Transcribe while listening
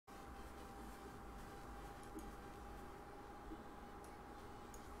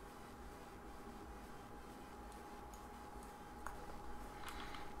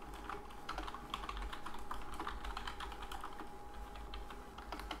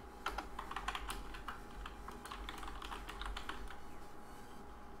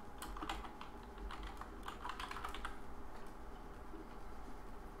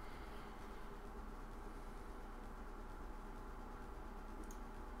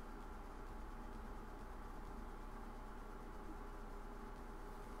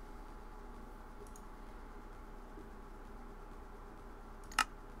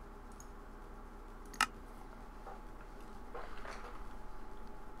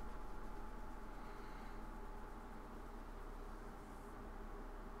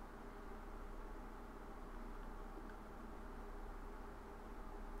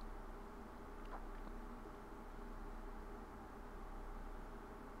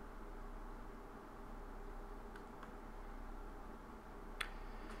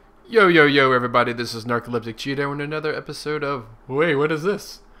Yo, yo, yo, everybody, this is Narcoleptic Cheetah and another episode of... Wait, what is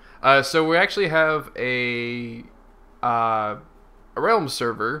this? So we actually have a Realm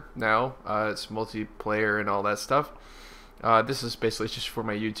server now. It's multiplayer and all that stuff. This is basically just for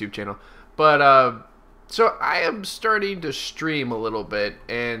my YouTube channel. But, so I am starting to stream a little bit,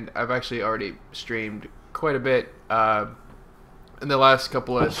 and I've actually already streamed quite a bit, in the last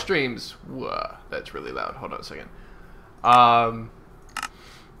couple of streams. Whoa, that's really loud. Hold on a second.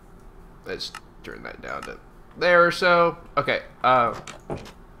 Let's turn that down to there or so. Okay,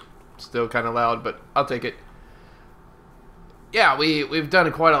 still kind of loud, but I'll take it. Yeah, we've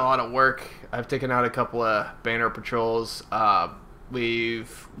done quite a lot of work. I've taken out a couple of banner patrols.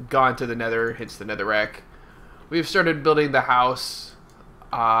 We've gone to the nether, hence the netherrack. We've started building the house.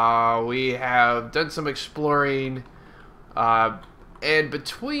 We have done some exploring. And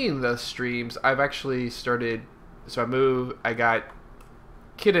between the streams, I've actually started... So I got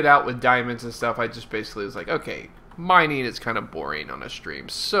kitted out with diamonds and stuff. I just basically was like, okay, mining is kind of boring on a stream,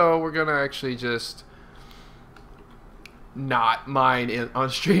 so we're gonna actually just not mine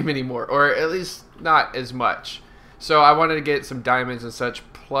on stream anymore, or at least not as much. So I wanted to get some diamonds and such,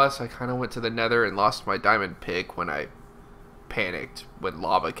 plus I kind of went to the nether and lost my diamond pick when I panicked when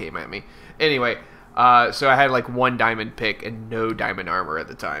lava came at me. Anyway, so I had like one diamond pick and no diamond armor at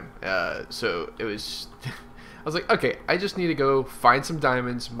the time, so it was I was like, okay, I just need to go find some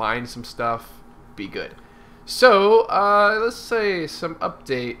diamonds, mine some stuff, be good. So, let's say some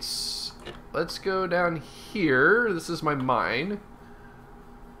updates. Let's go down here. This is my mine.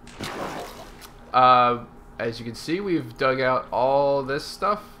 As you can see, we've dug out all this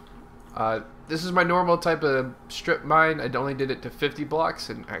stuff. This is my normal type of strip mine. I only did it to 50 blocks,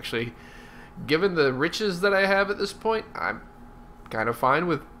 and actually, given the riches that I have at this point, I'm kind of fine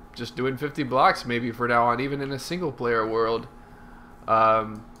with just doing 50 blocks maybe for now on, even in a single player world.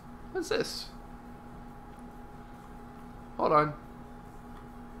 What's this? Hold on.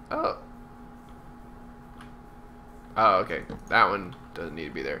 Oh, okay, that one doesn't need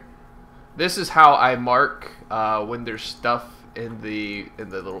to be there. This is how I mark when there's stuff in the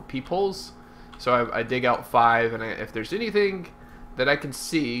little peepholes. So I dig out 5, and if there's anything that I can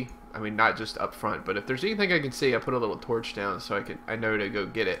see, I mean, not just up front, but if there's anything I can see, I put a little torch down so I know to go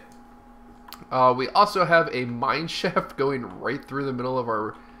get it. We also have a mine shaft going right through the middle of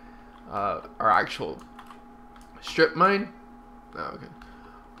our actual strip mine. Oh,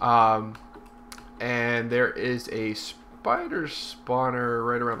 okay. And there is a spider spawner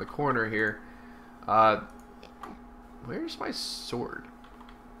right around the corner here. Where's my sword?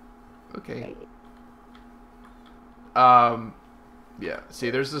 Okay. Yeah, see,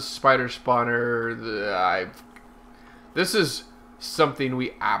 there's this spider spawner. This is something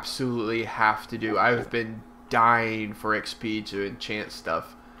we absolutely have to do. I've been dying for XP to enchant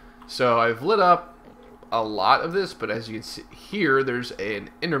stuff. So I've lit up a lot of this, but as you can see here, there's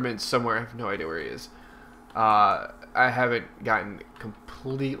an intermission somewhere. I have no idea where he is. I haven't gotten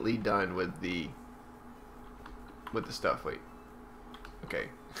completely done with the stuff. Wait. Okay.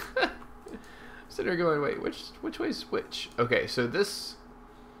 So they're going, wait, which way's which? Okay, so this...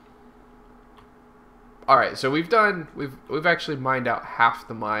 Alright, so we've actually mined out half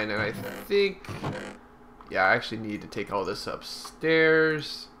the mine, and I think... Yeah, I actually need to take all this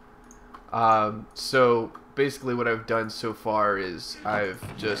upstairs. So basically what I've done so far is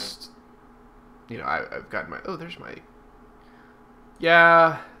I've just... You know, I've gotten my... Oh, there's my...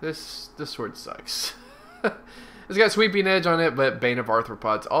 Yeah, this sword sucks. It's got sweeping edge on it, but Bane of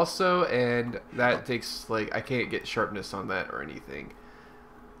Arthropods also, and that takes, like, I can't get sharpness on that or anything.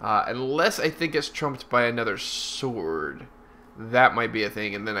 Unless I think it's trumped by another sword. That might be a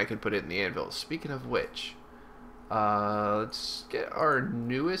thing, and then I could put it in the anvil. Speaking of which, let's get our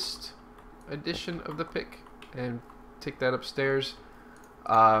newest edition of the pick and take that upstairs.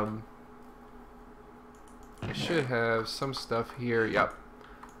 I should have some stuff here. Yep.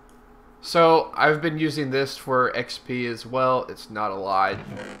 So, I've been using this for XP as well. It's not a lot.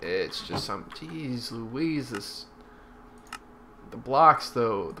 It's just some... Jeez Louise, this... The blocks,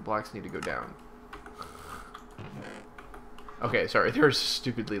 though, the blocks need to go down. Okay, sorry, they're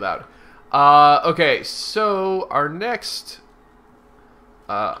stupidly loud. Okay, so our next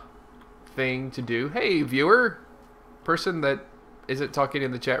thing to do... Hey, viewer! Person that isn't talking in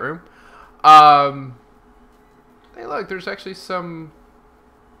the chat room. Hey, look, there's actually some...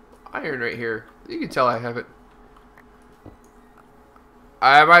 iron right here. You can tell I have it.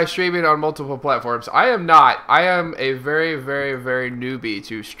 Am I streaming on multiple platforms? I am not. I am a very, very, very newbie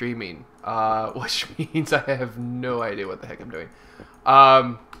to streaming, which means I have no idea what the heck I'm doing.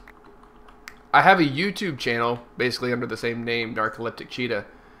 I have a YouTube channel, basically under the same name, Narcoleptic Cheetah.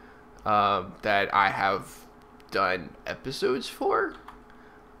 that I have done episodes for,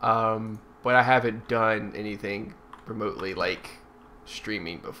 but I haven't done anything remotely like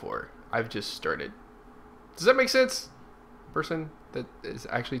streaming before. I've just started. Does that make sense? Person that is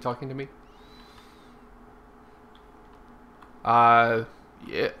actually talking to me. Yeah.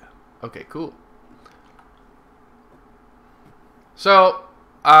 Okay, cool. So,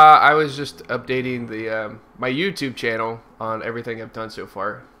 I was just updating the my YouTube channel on everything I've done so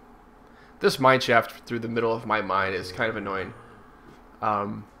far. This mineshaft through the middle of my mine is kind of annoying.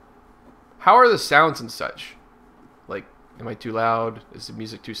 How are the sounds and such? Like, am I too loud? Is the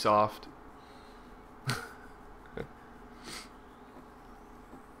music too soft?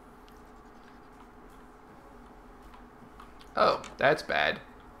 Oh, that's bad.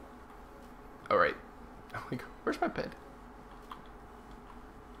 Alright. Where's my bed?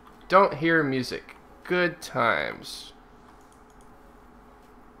 Don't hear music. Good times.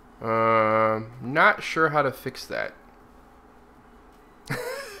 Not sure how to fix that.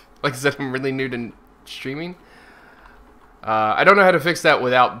 Like I said, I'm really new to streaming. I don't know how to fix that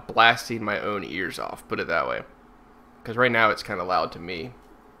without blasting my own ears off, put it that way. Because right now it's kind of loud to me.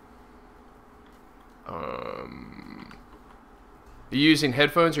 Are you using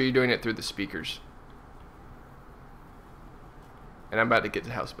headphones or are you doing it through the speakers? And I'm about to get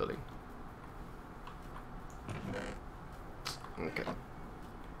to house building. Okay.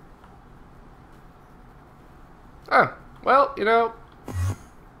 Ah, well, you know.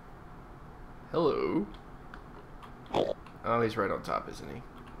 Hello. Oh, he's right on top, isn't he?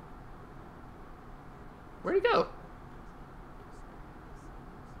 Where'd he go?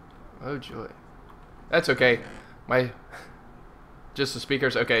 Oh, joy. That's okay. Just the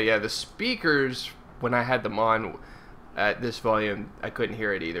speakers? Okay, yeah, the speakers, when I had them on at this volume, I couldn't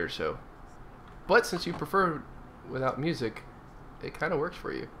hear it either, so. But since you prefer without music, it kind of works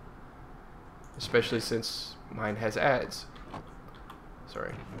for you. Especially since mine has ads.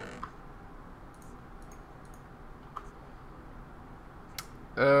 Sorry.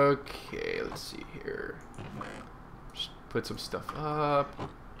 Okay, let's see here. Just put some stuff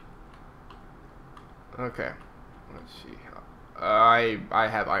up. Okay. Let's see. I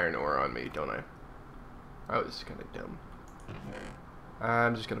have iron ore on me, don't I? I was kind of dumb.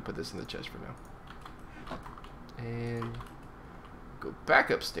 I'm just gonna put this in the chest for now. And go back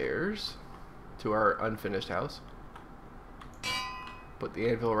upstairs to our unfinished house. Put the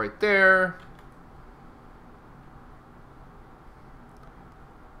anvil right there.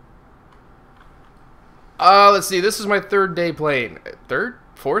 Let's see. This is my third day playing. Third?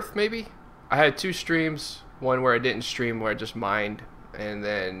 Fourth, maybe? I had 2 streams. One where I didn't stream, where I just mined. And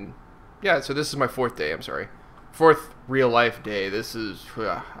then, yeah, so this is my 4th day, I'm sorry. 4th real life day. This is,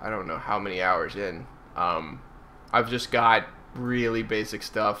 I don't know how many hours in. I've just got really basic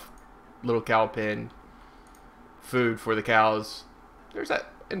stuff. Little cow pen. Food for the cows. There's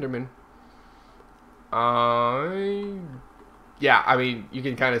that Enderman. Yeah, I mean, you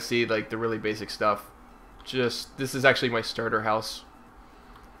can kind of see, like, the really basic stuff. Just, this is actually my starter house.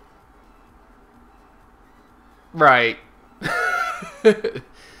 Right.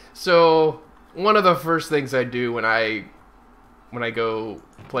 So, one of the first things I do when I go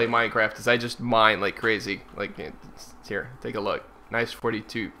play Minecraft is I just mine like crazy. Like, here, take a look. Nice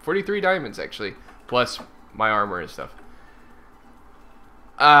 43 diamonds actually, plus my armor and stuff.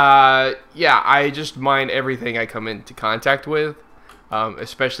 Yeah, I just mine everything I come into contact with.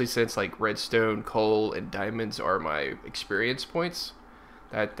 Especially since like redstone, coal, and diamonds are my experience points.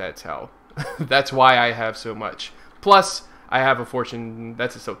 That's how. That's why I have so much. Plus, I have a fortune.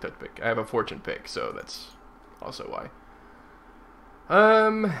 That's a silk touch pick. I have a fortune pick, so that's also why.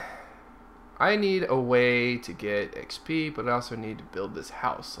 I need a way to get XP, but I also need to build this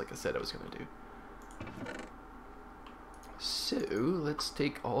house, like I said I was gonna do. So let's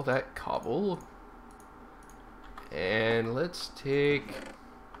take all that cobble. And let's take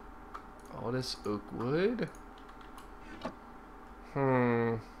all this oak wood.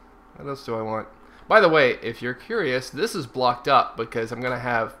 What else do I want? By the way, if you're curious, this is blocked up because I'm going to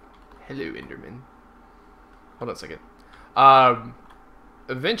have... Hello, Enderman. Hold on a second.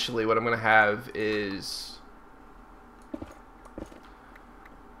 Eventually, what I'm going to have is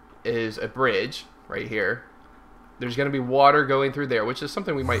a bridge right here. There's going to be water going through there, which is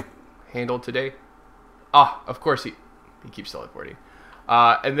something we might handle today. Ah, of course he keeps teleporting.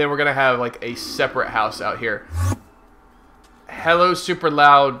 And then we're going to have like a separate house out here. Hello, super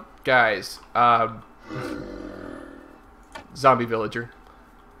loud guys. Zombie villager.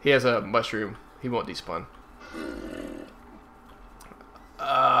 He has a mushroom. He won't despawn.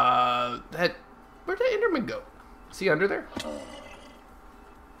 Where'd the Enderman go? Is he under there?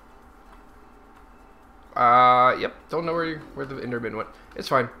 Yep, don't know where the Enderman went. It's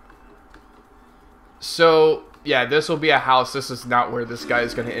fine. So, yeah, this will be a house. This is not where this guy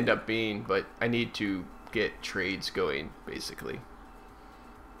is going to end up being, but I need to get trades going, basically.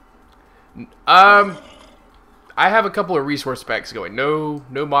 I have a couple of resource packs going. No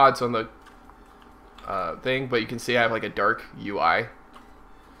mods on the thing, but you can see I have like a dark UI.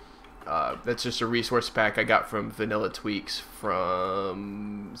 That's just a resource pack I got from Vanilla Tweaks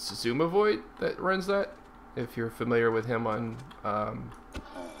from Zuma Void that runs that. If you're familiar with him on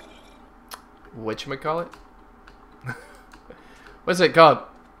whatchamacallit? What's it called?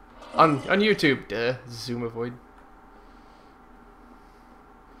 On YouTube. Duh, Zuma Void.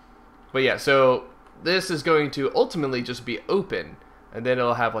 But yeah, so this is going to ultimately just be open, and then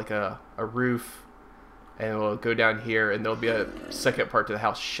it'll have like a roof, and it'll go down here, and there'll be a second part to the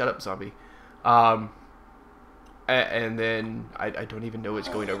house. Shut up, zombie. And then I don't even know what's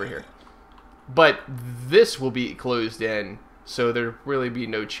going over here. But this will be closed in, so there'll really be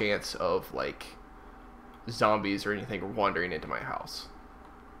no chance of like zombies or anything wandering into my house.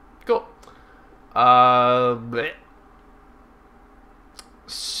 Cool.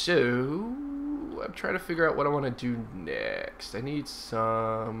 So I'm trying to figure out what I want to do next. I need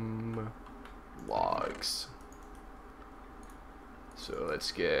some logs. So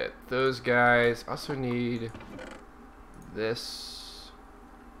let's get those guys. Also need this,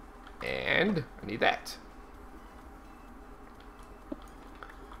 and I need that.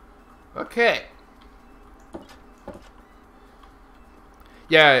 Okay.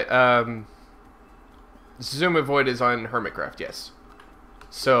 Yeah, Zuma Void is on Hermitcraft, yes.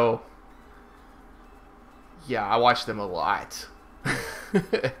 So, yeah, I watch them a lot.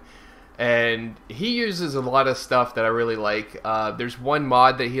 And he uses a lot of stuff that I really like. There's one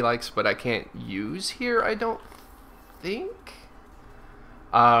mod that he likes, but I can't use here, I don't think.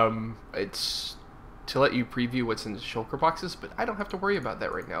 It's to let you preview what's in the shulker boxes, but I don't have to worry about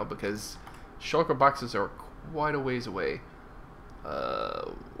that right now because shulker boxes are quite a ways away.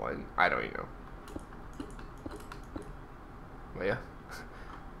 I don't even know. Well, yeah.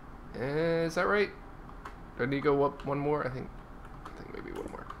 Is that right? Do I need to go up one more? I think maybe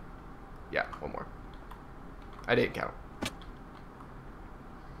one more. Yeah, one more. I didn't count.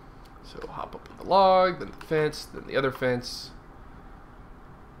 So hop up on the log, then the fence, then the other fence.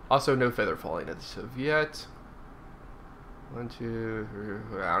 Also, no feather falling as of yet. 1, 2,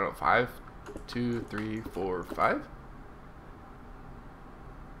 3, I don't know, 5, 2, 3, 4, 5,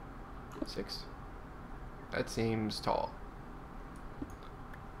 6. That seems tall.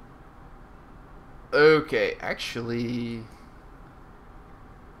 Okay, actually,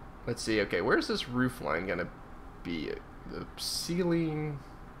 let's see. Okay, where's this roof line gonna be? The ceiling.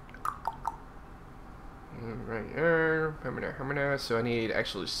 Right here. So I need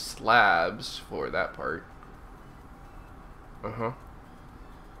actually slabs for that part.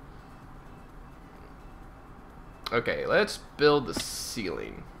 Okay, let's build the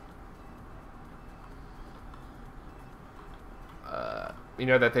ceiling. You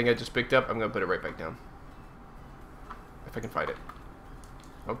know that thing I just picked up? I'm gonna put it right back down. If I can find it.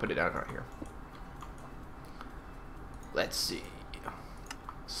 I'll put it down right here. Let's see.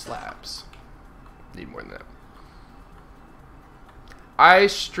 Slabs. Need more than that. I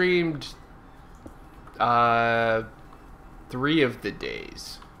streamed 3 of the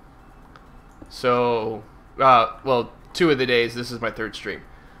days. So, well, 2 of the days. This is my 3rd stream.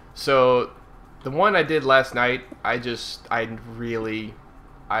 So, the one I did last night, I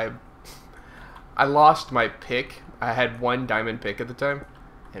lost my pick. I had 1 diamond pick at the time.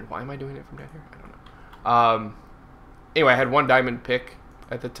 And why am I doing it from down here? I don't know. Anyway, I had 1 diamond pick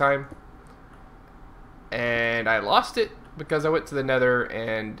at the time. And I lost it because I went to the nether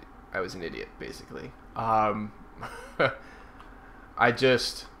and I was an idiot, basically. I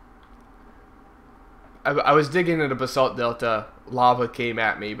was digging in a basalt delta. Lava came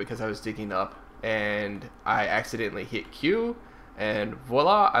at me because I was digging up. And I accidentally hit Q. And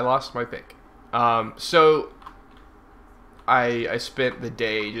voila, I lost my pick. So I spent the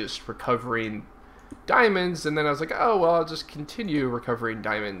day just recovering diamonds. And then I was like, oh, well, I'll just continue recovering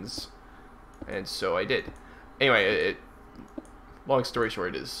diamonds. And so I did. Anyway, long story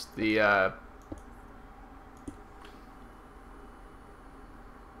short is the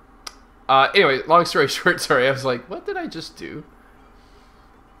anyway, long story short, sorry, I was like, what did I just do?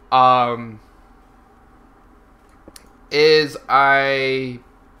 Is I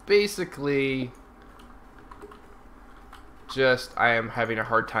basically I am having a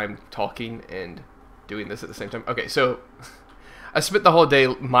hard time talking and doing this at the same time. Okay, so I spent the whole day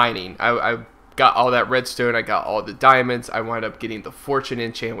mining. I got all that redstone. I got all the diamonds. I wound up getting the fortune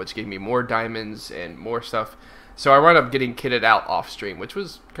enchant, which gave me more diamonds and more stuff. So I wound up getting kitted out off stream, which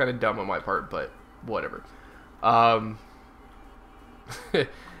was kind of dumb on my part, but whatever. And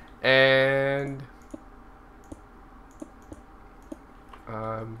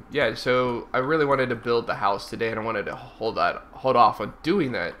yeah, so I really wanted to build the house today, and I wanted to hold off on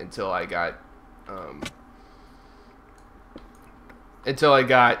doing that until I got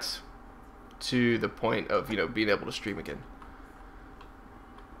to the point of, you know, being able to stream again.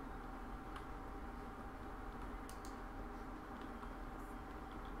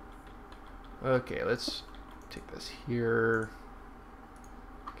 Okay, let's take this here.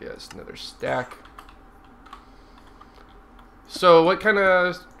 Okay, that's another stack. So what kind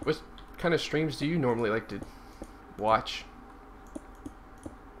of streams do you normally like to watch?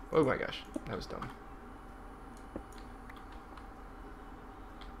 Oh my gosh, that was dumb.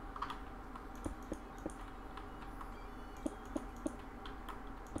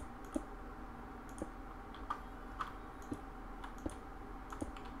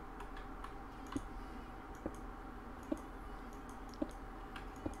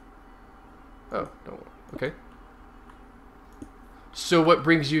 Oh, no. Okay. So what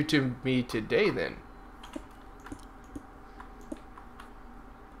brings you to me today, then?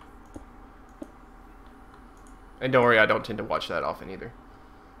 And don't worry, I don't tend to watch that often either.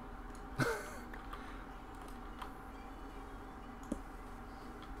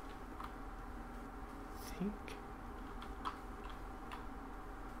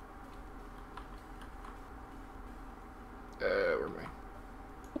 Where am I?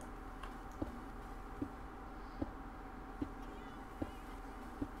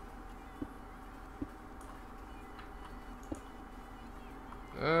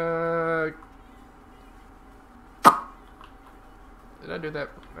 Did I do that?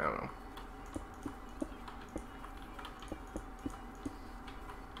 I don't know.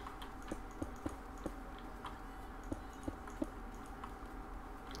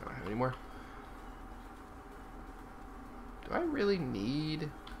 I don't have any more. Do I really need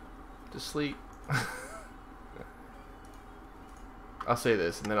to sleep? I'll say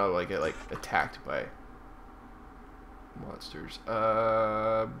this, and then I'll like get like attacked by monsters.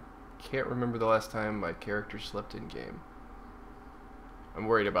 Can't remember the last time my character slept in game. I'm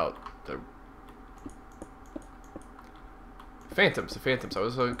worried about the phantoms. The phantoms. I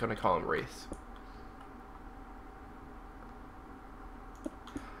was going to call them wraiths.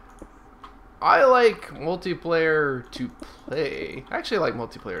 I like multiplayer to play. I actually like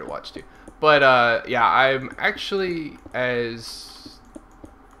multiplayer to watch too. But yeah, I'm actually as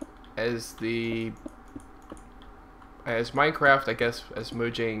Minecraft, I guess, as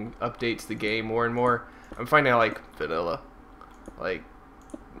Mojang updates the game more and more, I'm finding I like vanilla. Like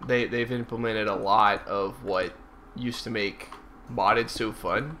they've implemented a lot of what used to make modded so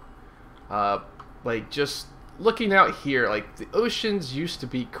fun. Like just looking out here, like the oceans used to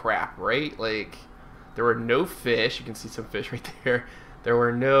be crap, right? Like there were no fish. You can see some fish right there. There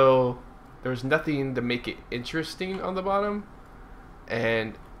was nothing to make it interesting on the bottom.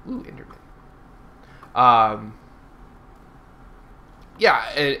 And ooh, Enderman. Yeah,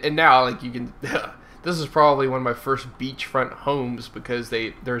 and now like you can. This is probably one of my first beachfront homes because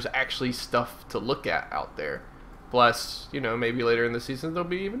there's actually stuff to look at out there. Plus, you know, maybe later in the season there'll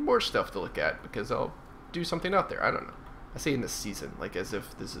be even more stuff to look at because I'll do something out there. I don't know. I say in the season, like as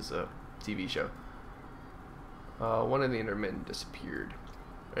if this is a TV show. One of the Endermen disappeared.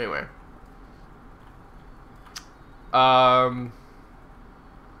 Anyway.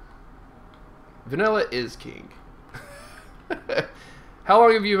 Vanilla is king. How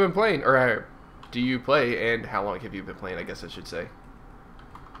long have you been playing? Or do you play, and how long have you been playing, I guess I should say.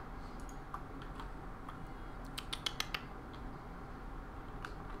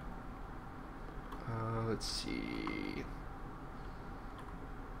 Let's see.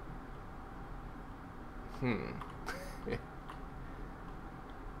 Let's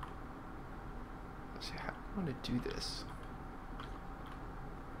see, how do I want to do this?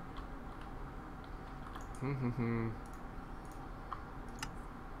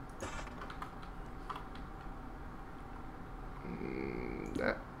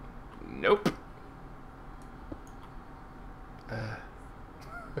 Nope.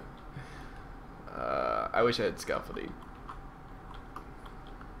 I wish I had scaffolding.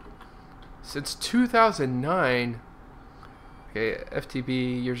 Since 2009, okay,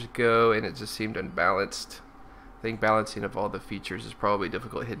 FTB years ago, and it just seemed unbalanced. I think balancing of all the features is probably a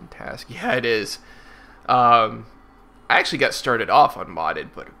difficult hidden task. Yeah, it is. I actually got started off on modded,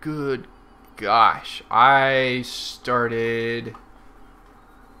 but good gosh, I started.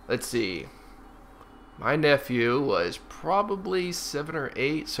 Let's see. My nephew was probably 7 or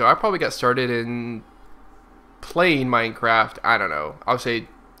 8, so I probably got started in playing Minecraft, I don't know, I'll say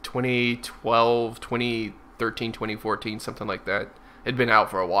 2012, 2013, 2014, something like that. It'd been out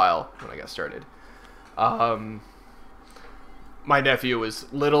for a while when I got started. My nephew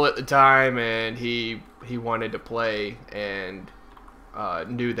was little at the time, and he wanted to play, and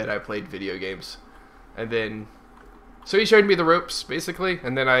knew that I played video games. And then, so he showed me the ropes, basically,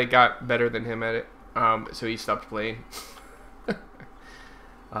 and then I got better than him at it. So he stopped playing.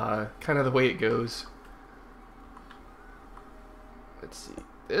 Kind of the way it goes. Let's see.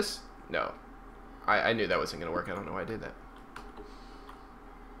 This? No. I knew that wasn't going to work. I don't know why I did that.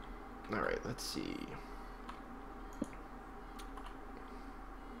 Alright, let's see.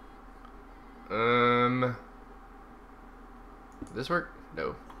 This work?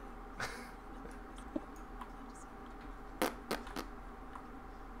 No.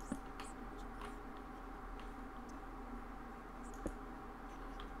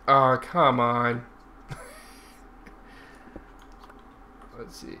 Oh, come on.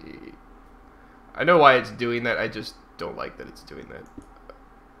 Let's see. I know why it's doing that. I just don't like that it's doing that.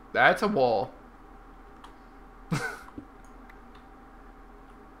 That's a wall.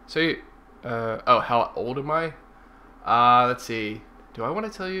 So, oh, how old am I? Let's see. Do I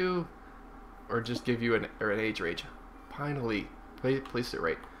want to tell you, or just give you an age range? Finally, place it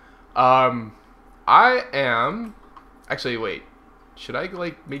right. I am. Actually, wait. Should I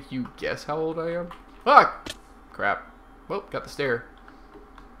like make you guess how old I am? Ah, crap. Well, got the stare.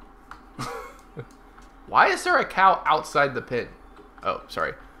 Why is there a cow outside the pen? Oh,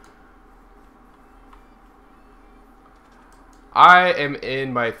 sorry. I am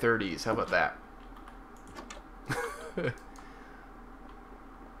in my 30s. How about that?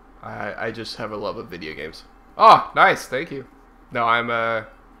 I just have a love of video games. Oh, nice. Thank you. No, I'm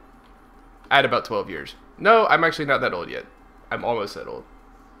at about 12 years. No, I'm actually not that old yet. I'm almost that old.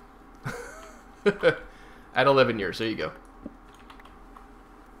 At 11 years. There you go.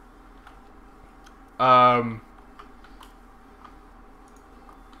 Oh,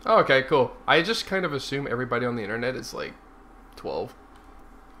 okay, cool. I just kind of assume everybody on the internet is like 12.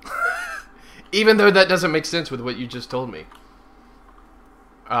 Even though that doesn't make sense with what you just told me.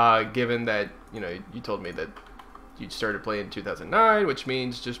 Given that, you know, you told me that you started playing in 2009, which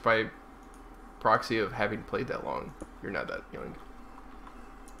means just by proxy of having played that long, you're not that young.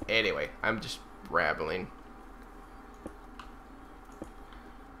 Anyway, I'm just rambling.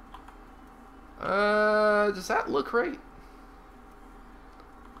 Does that look right?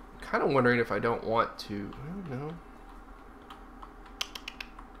 I'm kind of wondering if I don't want to. I don't know.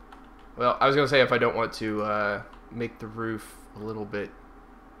 Well, I was gonna say if I don't want to make the roof a little bit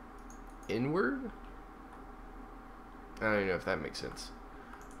inward. I don't even know if that makes sense.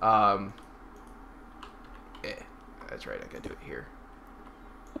 That's right. I gotta do it here.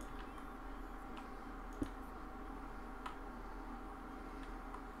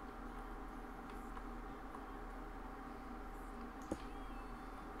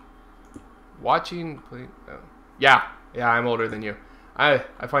 Watching, play, oh. Yeah, I'm older than you. I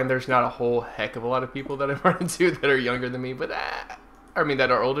find there's not a whole heck of a lot of people that I've run into that are younger than me, but I mean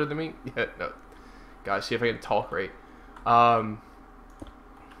that are older than me. Yeah, no. Gosh, see if I can talk right.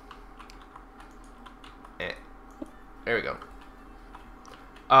 There we go.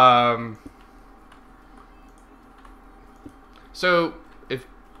 So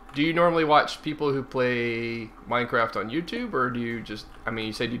do you normally watch people who play Minecraft on YouTube, or do you just, I mean,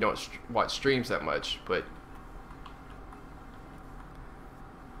 you said you don't watch streams that much, but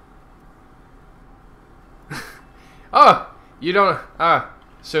oh, you don't,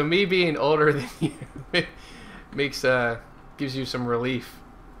 so me being older than you makes, gives you some relief.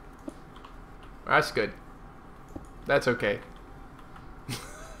 That's good. That's okay.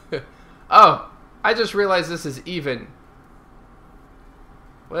 Oh, I just realized this is even.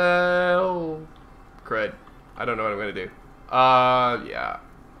 Well, crud. I don't know what I'm gonna do. Yeah.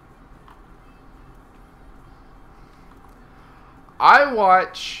 I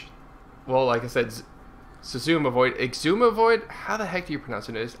watch, well, like I said, Exumavoid. How the heck do you pronounce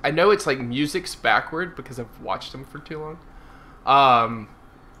it? I know it's like music's backward because I've watched them for too long.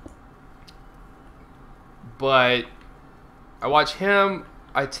 But I watch him.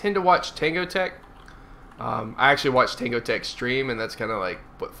 I tend to watch Tango Tech. I actually watched Tango Tech stream, and that's kind of like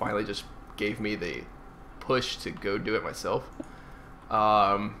what finally just gave me the push to go do it myself.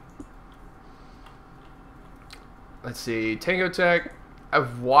 Let's see, Tango Tech.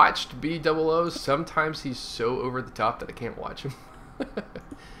 I've watched B00. Sometimes he's so over the top that I can't watch him.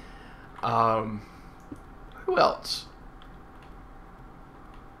 Who else?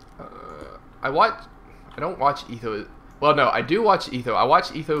 I don't watch Etho. Well, no, I do watch Etho. I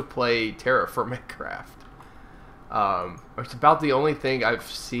watch Etho play Terra for Minecraft. It's about the only thing I've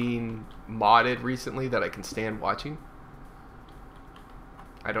seen modded recently that I can stand watching.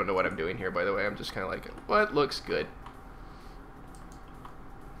 I don't know what I'm doing here, by the way. I'm just kind of like, what looks good?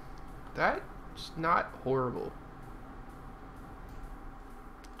 That's not horrible.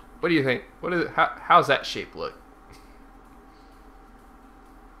 What do you think? What is it? How's that shape look?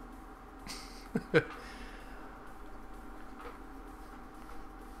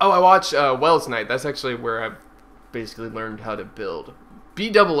 Oh, I watched Wells Night. That's actually where I've basically learned how to build.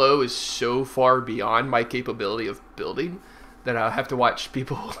 BOO is so far beyond my capability of building that I'll have to watch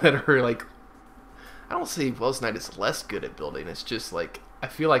people that are like, I don't say Wells Night is less good at building. It's just like, I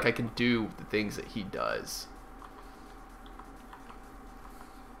feel like I can do the things that he does.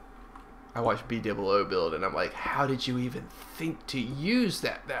 I watch BOO build and I'm like, how did you even think to use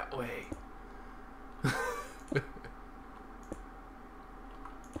that way?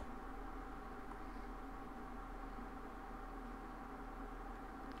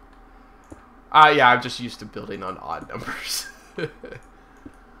 Yeah, I'm just used to building on odd numbers.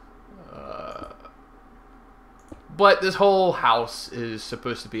 But this whole house is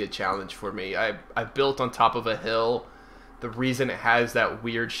supposed to be a challenge for me. I built on top of a hill. The reason it has that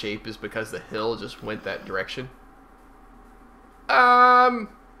weird shape is because the hill just went that direction. Oh,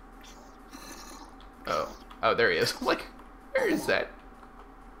 there he is. I'm like, where is that?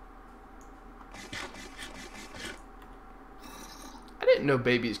 I didn't know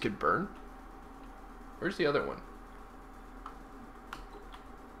babies could burn. Where's the other one?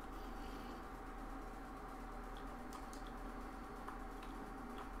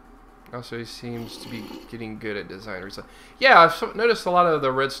 Also, he seems to be getting good at design. Yeah, I've noticed a lot of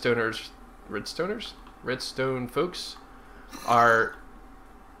the redstone folks are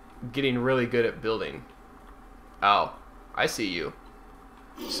getting really good at building. Oh, I see you.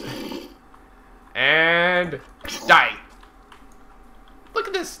 And die. Look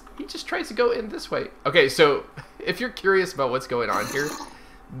at this. He just tries to go in this way. Okay, so if you're curious about what's going on here,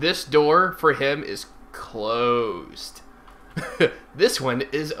 this door for him is closed. This one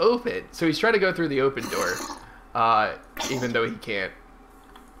is open. So he's trying to go through the open door, even though he can't.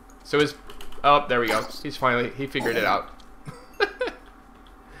 So his... Oh, there we go. He figured it out.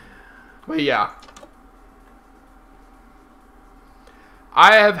 But yeah.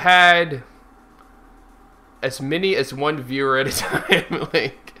 I have had as many as one viewer at a time.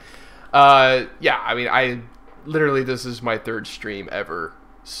 Like, yeah, I mean, literally, this is my 3rd stream ever.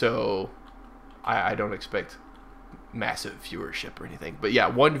 So I don't expect massive viewership or anything, but yeah,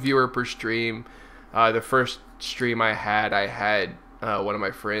 1 viewer per stream. The first stream I had one of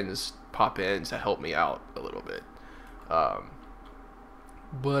my friends pop in to help me out a little bit,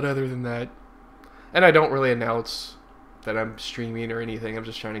 but other than that, and I don't really announce that I'm streaming or anything. I'm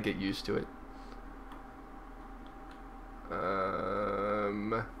just trying to get used to it.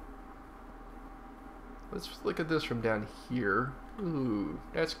 Let's look at this from down here. Ooh,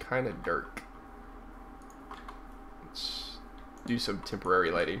 that's kind of dark. Let's do some temporary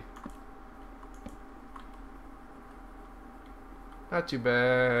lighting. Not too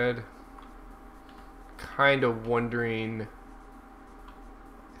bad. Kind of wondering.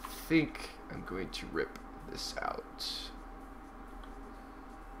 I think I'm going to rip this out.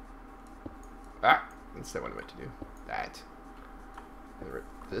 Ah, that's not what I meant to do. That. I'm gonna rip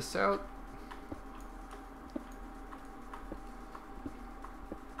this out.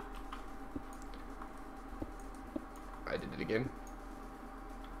 I did it again.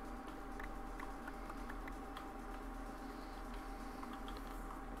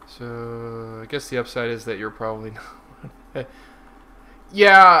 So I guess the upside is that you're probably not.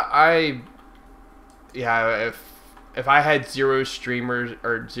 Yeah, if I had 0 streamers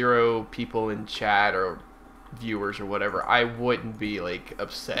or 0 people in chat or viewers or whatever, I wouldn't be like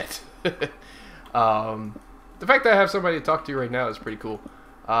upset. The fact that I have somebody to talk to right now is pretty cool.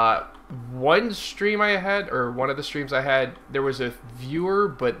 One stream I had, or one of the streams I had, there was a viewer,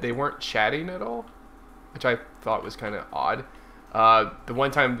 but they weren't chatting at all, which I thought was kind of odd. The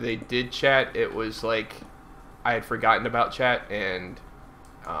one time they did chat, it was like I had forgotten about chat, and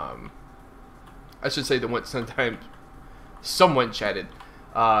I should say the one sometimes someone chatted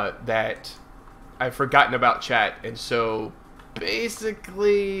that I'd forgotten about chat, and so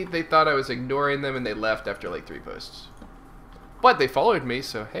basically they thought I was ignoring them, and they left after like 3 posts. But they followed me,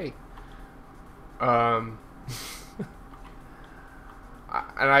 so hey. And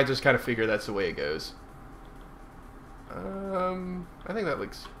I just kind of figure that's the way it goes. I think that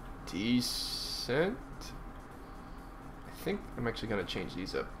looks decent. I think I'm actually going to change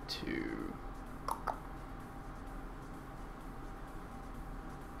these up to...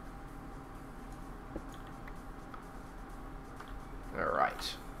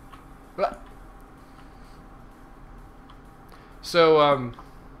 So,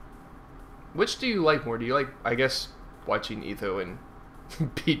 which do you like more? Do you like, I guess, watching Etho and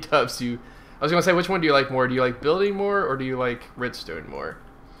B-dubs? I was gonna say, which one do you like more? Do you like building more, or do you like redstone more?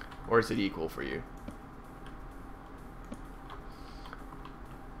 Or is it equal for you?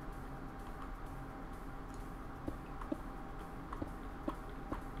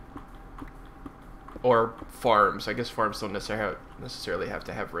 Or farms. I guess farms don't necessarily have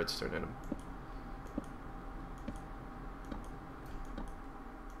to have redstone in them.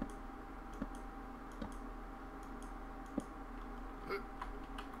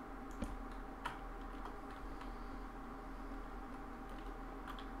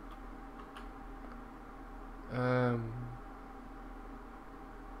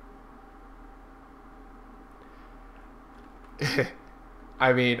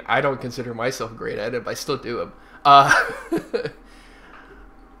 I mean, I don't consider myself great at it, but I still do them.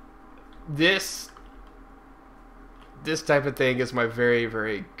 This type of thing is my very,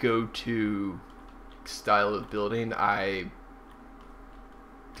 very go-to style of building. I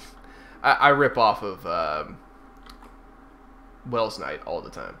rip off of Wells Knight all the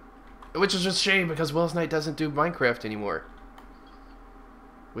time, which is just a shame because Wells Knight doesn't do Minecraft anymore,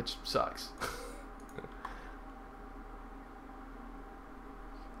 which sucks.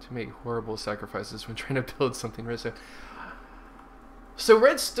 To make horrible sacrifices when trying to build something redstone. So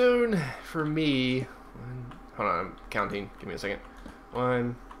redstone for me. Hold on, I'm counting. Give me a second.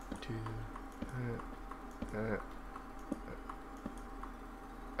 1, 2.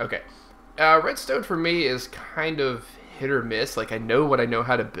 Okay. Redstone for me is kind of hit or miss. Like, I know what I know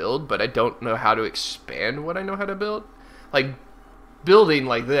how to build, but I don't know how to expand what I know how to build. Like, building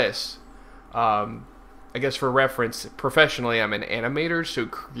like this. I guess for reference, professionally, I'm an animator, so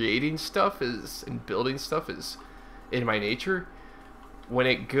creating stuff and building stuff is in my nature. When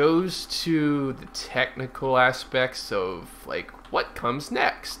it goes to the technical aspects of, like, what comes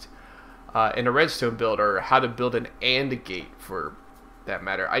next in a redstone build, or how to build an AND gate for that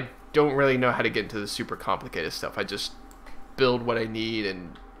matter, I don't really know how to get into the super complicated stuff. I just build what I need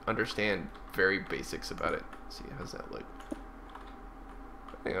and understand very basics about it. Let's see, how's that look?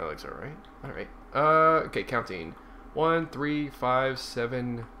 I think that looks alright. Alright. Okay, counting. 1, 3, 5,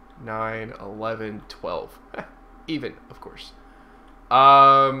 7, 9, 11, 12. Even, of course.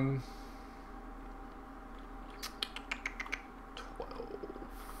 12.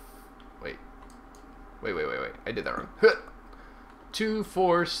 Wait. I did that wrong. 2,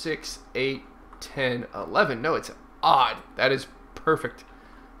 4, 6, 8, 10, 11. No, it's odd. That is perfect.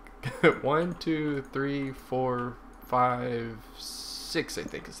 1, 2, 3, 4, 5, 6, I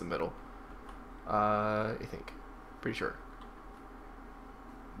think is the middle. I think. Pretty sure.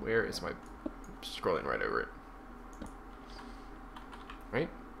 Where is my... I'm scrolling right over it. Right?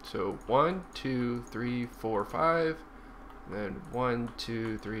 So 1, 2, 3, 4, 5. And then 1,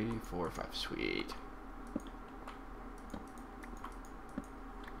 2, 3, 4, 5. Sweet.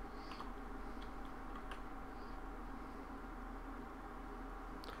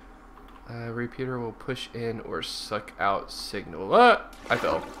 Repeater will push in or suck out signal. I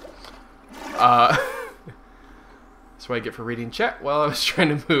fell. That's what I get for reading chat while I was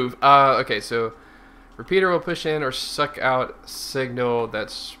trying to move. Okay, so repeater will push in or suck out signal.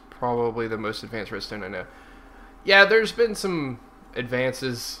 That's probably the most advanced redstone I know. Yeah, there's been some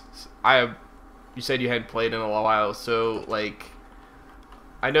advances. You said you hadn't played in a while, so like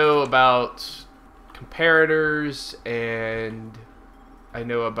I know about comparators, and I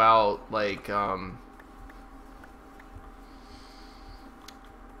know about like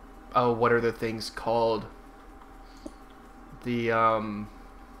oh, what are the things called? The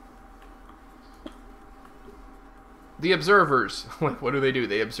observers. Like, what do?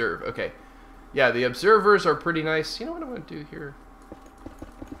 They observe. Okay. Yeah, the observers are pretty nice. You know what I'm going to do here?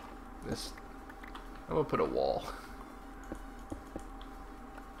 I'm going to put a wall.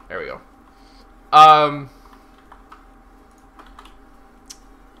 There we go.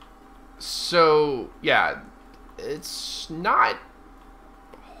 So, yeah, it's not...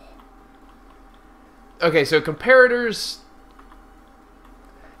 Okay, so comparators,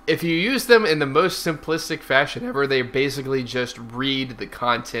 if you use them in the most simplistic fashion ever, they basically just read the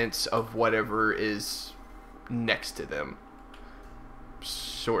contents of whatever is next to them.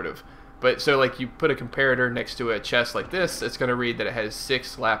 Sort of. But, so, like, you put a comparator next to a chest like this, it's going to read that it has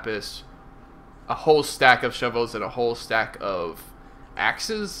 6 lapis, a whole stack of shovels, and a whole stack of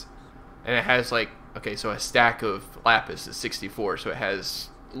axes. And it has, like, okay, so a stack of lapis is 64, so it has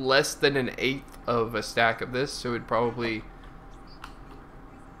less than an eighth of a stack of this, so it'd probably...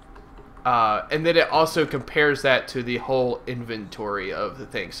 and then it also compares that to the whole inventory of the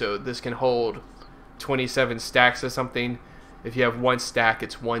thing. So this can hold 27 stacks of something. If you have one stack,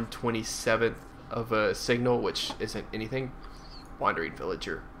 it's 1/27th of a signal, which isn't anything. Wandering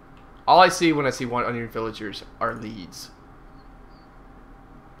villager. All I see when I see wandering villagers are leads.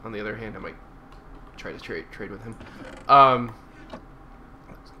 On the other hand, I might try to trade with him.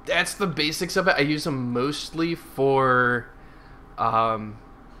 That's the basics of it. I use them mostly for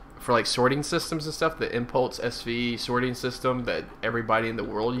like sorting systems and stuff. The Impulse SV sorting system that everybody in the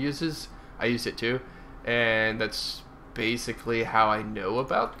world uses. I use it too, and that's basically how I know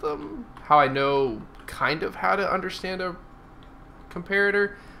about them. How I know kind of how to understand a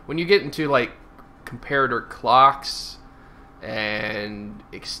comparator. When you get into like comparator clocks and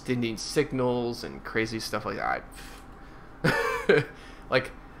extending signals and crazy stuff like that,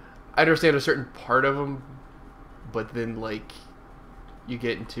 like I understand a certain part of them, but then like you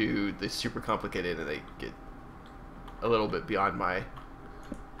get into the super complicated and they get a little bit beyond my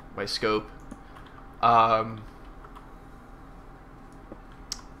scope.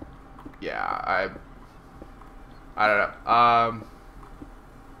 Yeah, I don't know.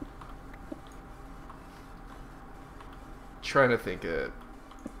 Trying to think of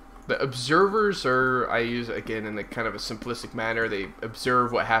the observers I use again in a kind of a simplistic manner. They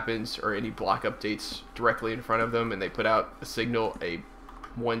observe what happens or any block updates directly in front of them, and they put out a signal, a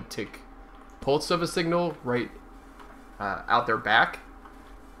 1 tick pulse of a signal right out their back.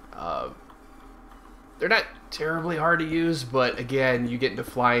 They're not terribly hard to use, but again, you get into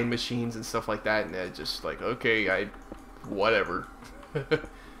flying machines and stuff like that, and it's just like, okay, whatever.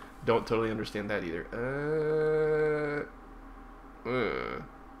 Don't totally understand that either.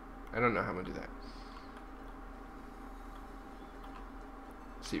 I don't know how I'm gonna do that.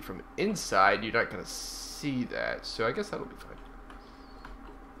 See, from inside, you're not gonna see that, so I guess that'll be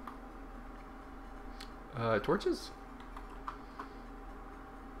fine. Torches?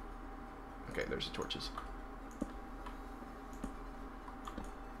 Okay, there's the torches.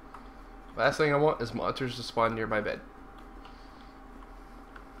 Last thing I want is monsters to spawn near my bed.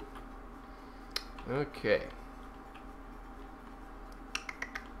 Okay.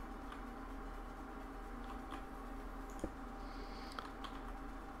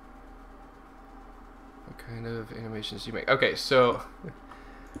 What kind of animations do you make? Okay, so...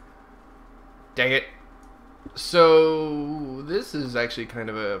 Dang it. So, this is actually kind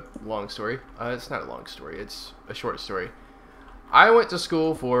of a long story. It's not a long story, it's a short story. I went to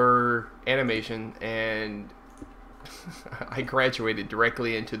school for animation, and I graduated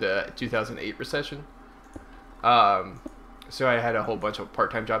directly into the 2008 recession. So I had a whole bunch of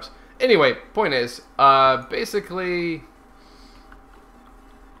part-time jobs. Anyway, point is, basically,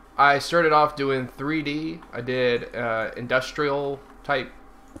 I started off doing 3D. I did industrial type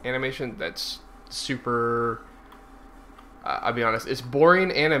animation that's super, I'll be honest, it's boring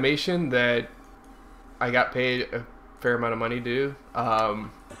animation that I got paid a fair amount of money to do. I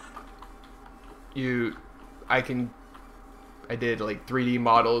did like 3D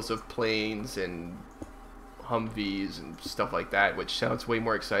models of planes and Humvees and stuff like that, which sounds way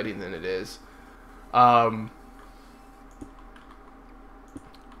more exciting than it is. And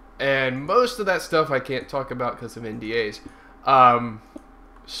most of that stuff I can't talk about because of NDAs.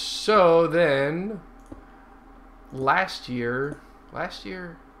 So then, no,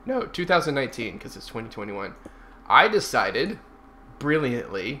 2019, because it's 2021, I decided,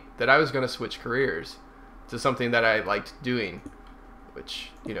 brilliantly, that I was going to switch careers to something that I liked doing, which,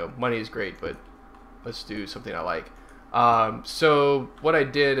 you know, money is great, but let's do something I like. So what I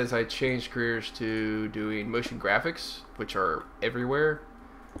did is I changed careers to doing motion graphics, which are everywhere.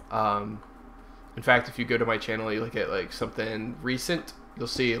 In fact, if you go to my channel, you look at like something recent, you'll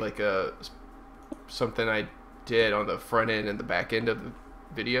see like something I did on the front end and the back end of the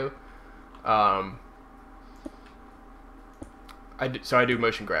video. So I do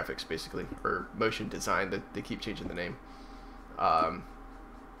motion graphics basically, or motion design. They keep changing the name.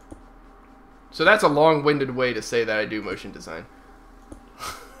 So that's a long-winded way to say that I do motion design.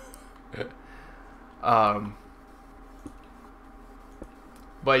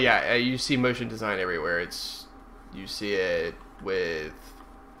 But yeah, you see motion design everywhere. You see it with,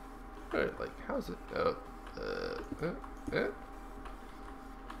 like, how's it? Oh, that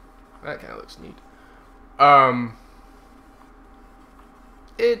kind of looks neat.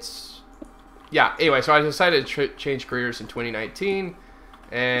 Yeah. Anyway, so I decided to change careers in 2019,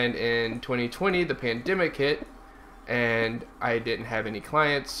 and in 2020 the pandemic hit, and I didn't have any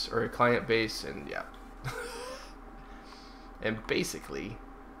clients or a client base, and yeah. And basically,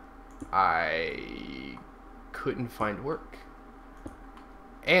 I couldn't find work.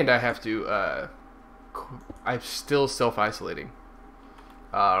 And I have to, I'm still self-isolating,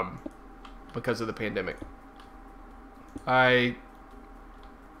 because of the pandemic. I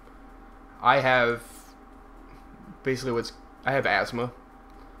have basically I have asthma.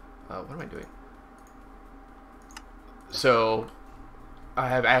 What am I doing? So I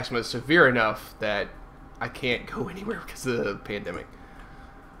have asthma severe enough that I can't go anywhere because of the pandemic.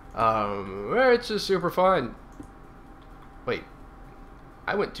 It's just super fun. Wait,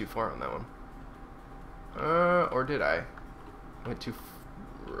 I went too far on that one. Or did I? I went too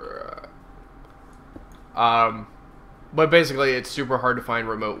but basically it's super hard to find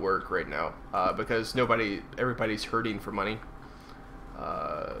remote work right now, because everybody's hurting for money,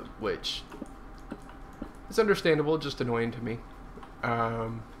 which is understandable, just annoying to me.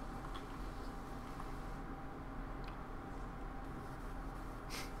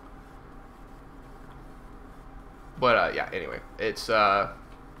 But yeah, anyway, it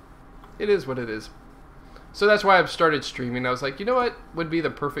is what it is. So that's why I've started streaming. I was like, you know what would be the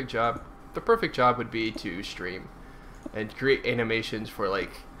perfect job? The perfect job would be to stream and create animations for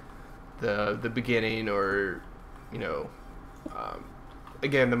like the beginning, or you know,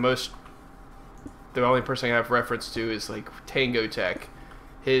 again, the only person I have reference to is like Tango Tech.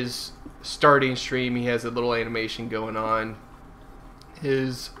 His starting stream, he has a little animation going on.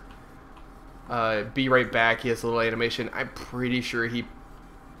 His Be Right Back, he has a little animation. I'm pretty sure he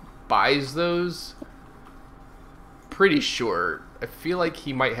buys those. Pretty sure. I feel like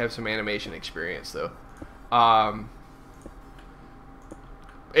he might have some animation experience though.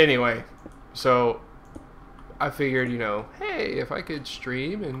 Anyway, so I figured, you know, hey, if I could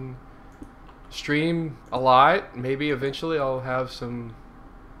stream a lot, maybe eventually I'll have some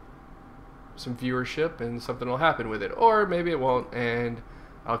viewership and something will happen with it, or maybe it won't and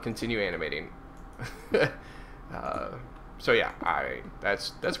I'll continue animating. So yeah,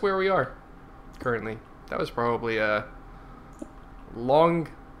 that's where we are currently. That was probably a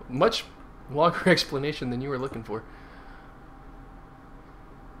much longer explanation than you were looking for.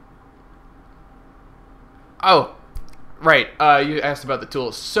 Oh, right. You asked about the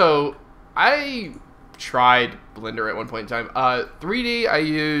tools. So I tried Blender at one point in time. 3D, I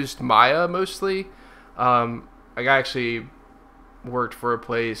used Maya mostly. I actually worked for a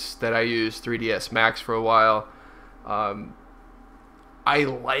place that I used 3ds Max for a while. I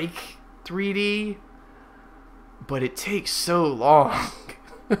like 3D, but it takes so long.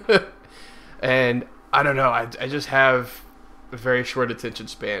 And I don't know, I just have a very short attention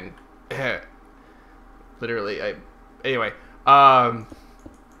span. Literally, anyway,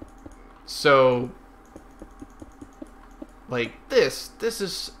 so like this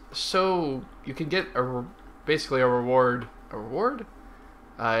is so you can get basically a reward. A reward?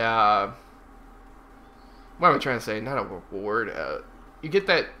 What am I trying to say? Not a reward. You get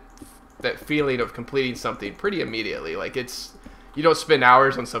that feeling of completing something pretty immediately. Like you don't spend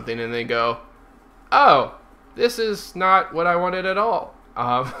hours on something and then go, oh, this is not what I wanted at all.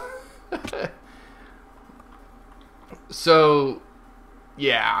 So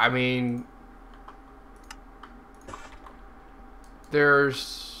yeah, I mean, I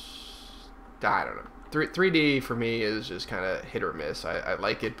don't know. 3D for me is just kind of hit or miss. I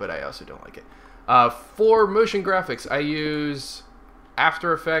like it, but I also don't like it. For motion graphics, I use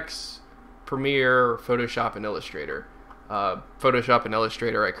After Effects, Premiere, Photoshop, and Illustrator. Photoshop and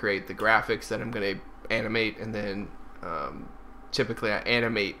Illustrator, I create the graphics that I'm going to animate, and then typically I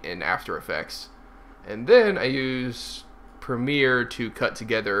animate in After Effects. And then I use Premiere to cut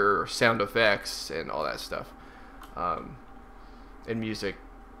together sound effects and all that stuff. And music.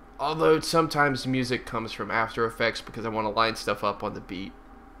 Although sometimes music comes from After Effects because I want to line stuff up on the beat.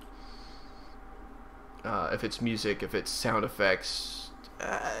 If it's music, if it's sound effects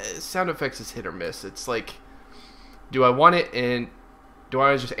is hit or miss. It's like, do I want it and do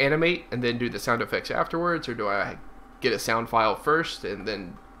I just animate and then do the sound effects afterwards, or do I get a sound file first and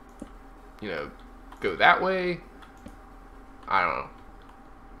then, you know, go that way? I don't know.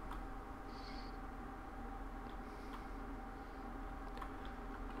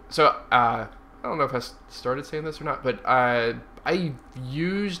 So, I don't know if I started saying this or not, but I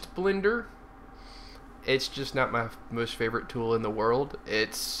used Blender. It's just not my most favorite tool in the world.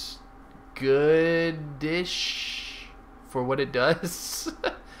 It's good-ish for what it does.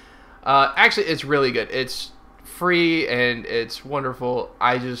 Actually, it's really good. It's free and it's wonderful.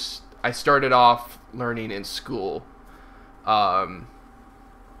 I started off learning in school,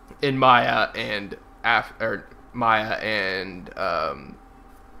 in Maya and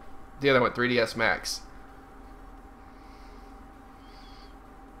the other one, 3ds Max.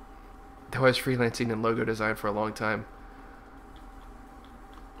 I was freelancing in logo design for a long time.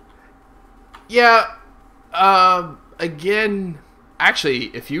 Yeah, again,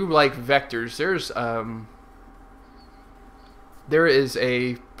 actually, if you like vectors, there's there is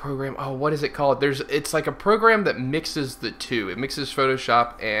a program. Oh, what is it called? It's like a program that mixes the two. It mixes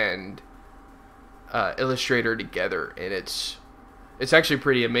Photoshop and Illustrator together, and it's actually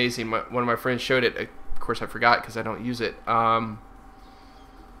pretty amazing. One of my friends showed it. Of course, I forgot because I don't use it. Oh,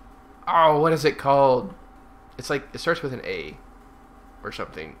 what is it called? It's like it starts with an A or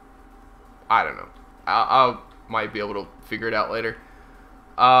something. I don't know. I'll might be able to figure it out later.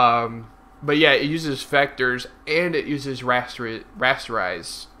 But yeah, it uses vectors and it uses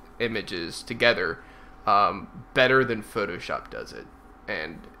rasterized images together better than Photoshop does it.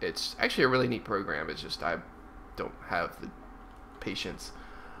 And it's actually a really neat program. It's just I don't have the patience.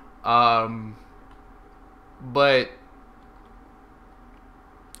 But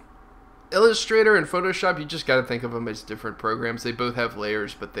Illustrator and Photoshop, you just got to think of them as different programs. They both have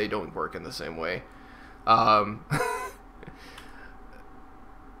layers, but they don't work in the same way.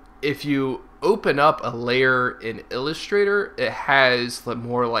 If you open up a layer in Illustrator, it has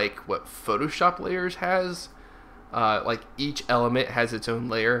more like what Photoshop layers has. Like each element has its own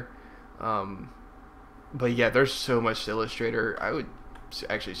layer. But yeah, there's so much to Illustrator. I would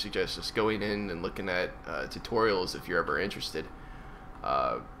actually suggest just going in and looking at tutorials if you're ever interested.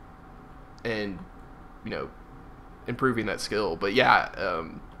 And, you know, improving that skill. But yeah,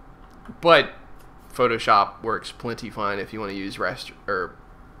 but Photoshop works plenty fine if you want to use raster or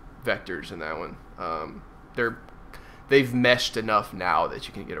vectors in that one. They've meshed enough now that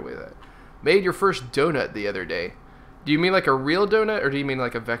you can get away with it. Made your first donut the other day. Do you mean like a real donut or do you mean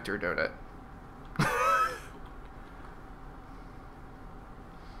like a vector donut?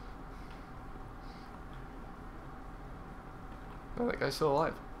 Oh, that guy's still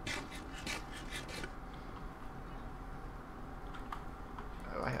alive.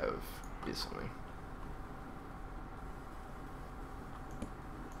 Oh, I have recently.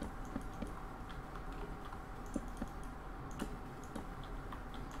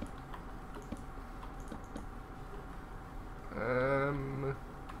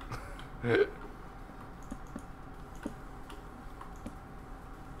 Let's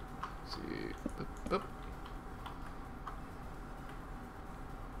see. Boop, boop.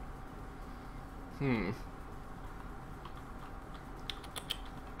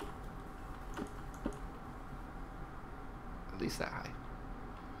 At least that high.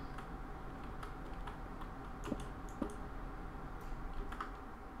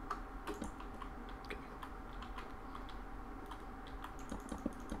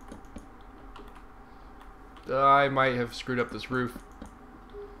 I might have screwed up this roof.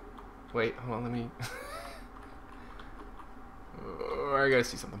 Wait, hold on, let me... I gotta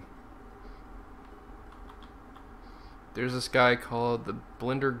see something. There's this guy called the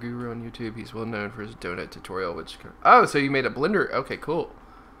Blender Guru on YouTube. He's well known for his donut tutorial, which... Oh, so you made a blender. Okay, cool.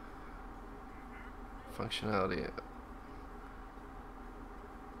 Functionality.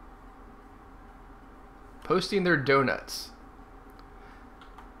 Posting their donuts.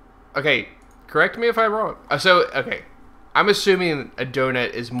 Okay, correct me if I'm wrong. So, okay. I'm assuming a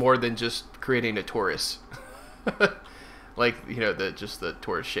donut is more than just creating a torus. Like, you know, just the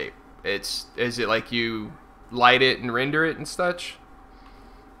torus shape. Is it like you light it and render it and such?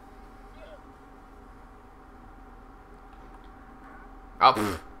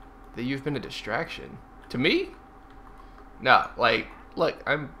 Oh, that you've been a distraction. To me? No, like, look,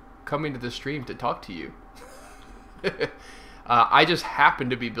 I'm coming to the stream to talk to you. I just happen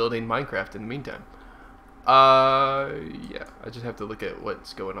to be building Minecraft in the meantime. Yeah, I just have to look at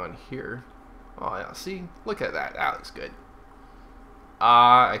what's going on here. Oh, yeah, see? Look at that. That looks good.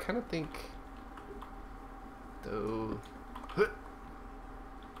 I kind of think... Though...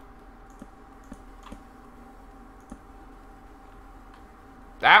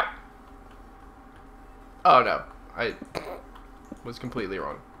 That... Oh, no. I was completely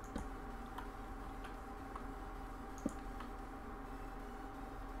wrong.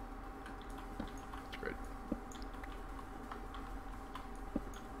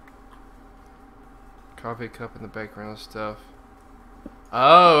 Coffee cup in the background stuff.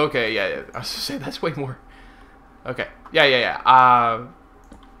 Oh, okay, yeah. I was gonna say that's way more. Okay, yeah.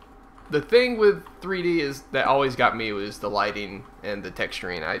 The thing with 3D is that always got me was the lighting and the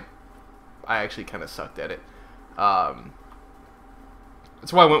texturing. I actually kind of sucked at it.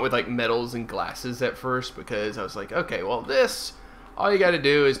 That's why I went with like metals and glasses at first, because I was like, okay, well this, all you got to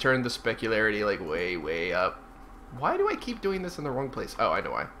do is turn the specularity like way up. Why do I keep doing this in the wrong place? Oh, I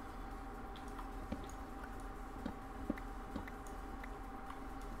know why.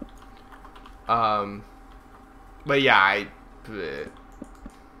 But yeah,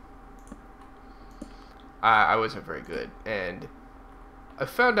 I wasn't very good, and I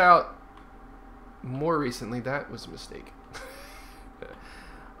found out more recently that was a mistake.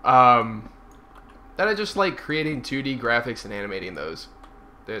 That I just like creating 2D graphics and animating those.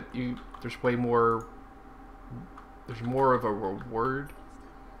 There's way more. There's more of a reward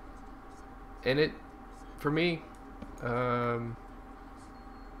in it for me.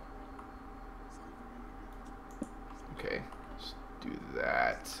 Okay, let's do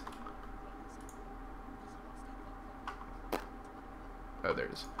that. Oh, there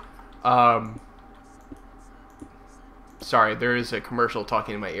it is. Sorry, there is a commercial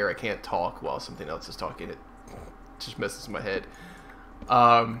talking in my ear. I can't talk while something else is talking. It just messes my head.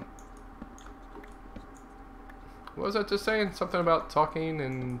 What was I just saying? Something about talking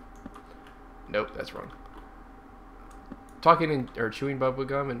and... Nope, that's wrong. Talking and or chewing bubble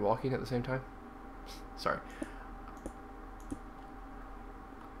gum and walking at the same time. Sorry.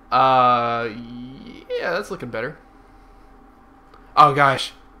 Yeah, that's looking better. Oh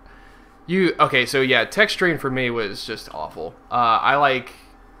gosh. Okay, so yeah, texturing for me was just awful. I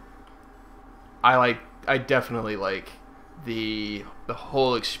definitely like the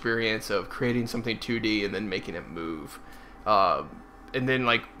whole experience of creating something 2D and then making it move. And then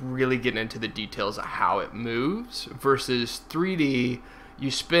like really getting into the details of how it moves versus 3D.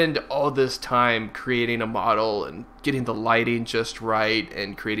 You spend all this time creating a model and getting the lighting just right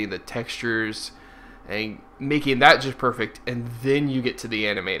and creating the textures and making that just perfect, and then you get to the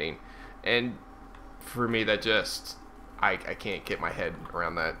animating. And for me, that just I can't get my head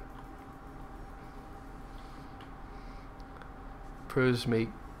around that. Pros make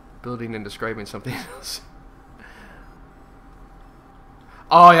building and describing something else.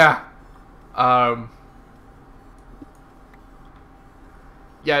 Oh yeah.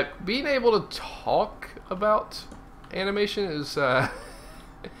 Yeah, being able to talk about animation is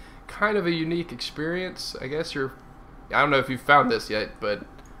kind of a unique experience. I guess I don't know if you've found this yet, but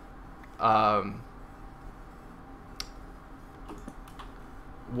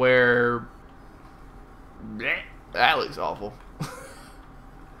where that looks awful.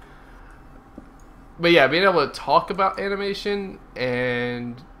 But yeah, being able to talk about animation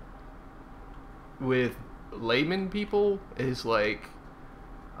and with layman people is like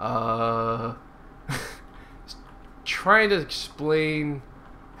trying to explain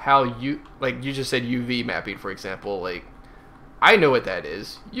how you just said UV mapping, for example. Like, I know what that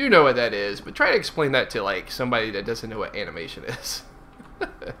is, you know what that is, but try to explain that to like somebody that doesn't know what animation is.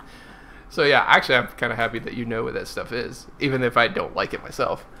 So yeah, actually I'm kind of happy that you know what that stuff is, even if I don't like it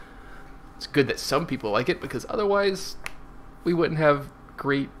myself. It's good that some people like it, because otherwise we wouldn't have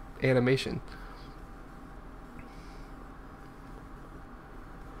great animation.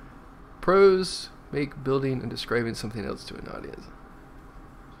 Pros make building and describing something else to an audience.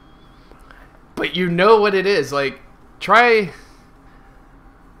 But you know what it is. Like, try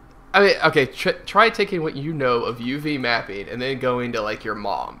taking what you know of UV mapping and then going to like your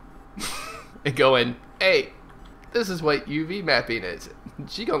mom and going, hey, this is what UV mapping is.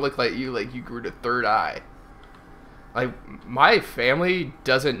 She gonna look like you grew the third eye. Like, my family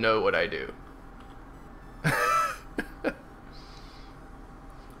doesn't know what I do.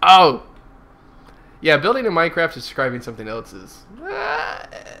 Oh, yeah, building in Minecraft, describing something else is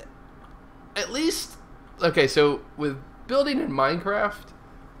at least okay. So with building in Minecraft,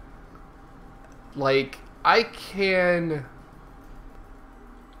 like, I can.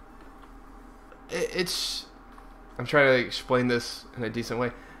 I'm trying to explain this in a decent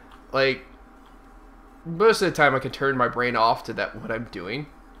way. Like, most of the time I can turn my brain off to what I'm doing.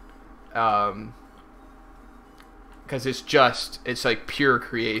 Because it's like pure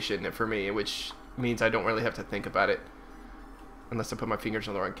creation for me, which means I don't really have to think about it unless I put my fingers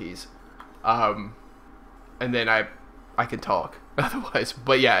on the wrong keys. And then I can talk otherwise.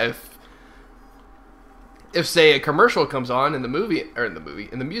 But yeah, if say a commercial comes on in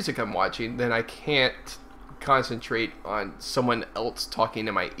the music I'm watching, then I can't concentrate on someone else talking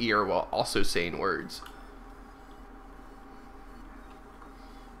in my ear while also saying words.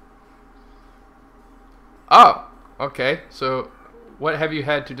 Oh, okay. So what have you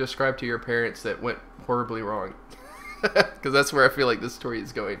had to describe to your parents that went horribly wrong? Because that's where I feel like this story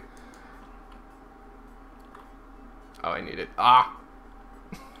is going. Oh, I need it. Ah!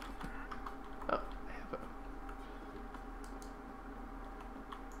 Oh, I have a...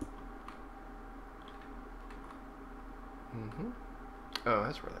 Oh,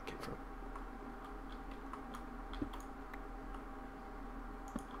 that's where that came from.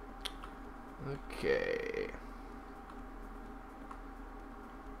 Okay.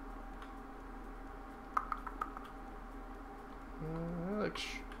 That looks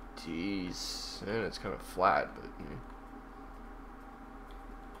decent. It's kind of flat, but...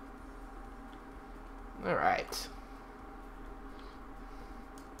 Alright.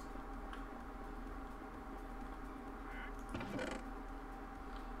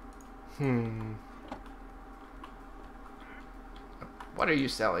 What are you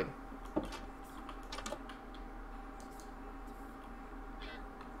selling?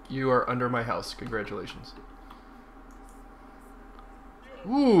 You are under my house. Congratulations.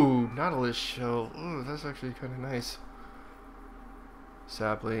 Ooh, Nautilus shell. Ooh, that's actually kind of nice.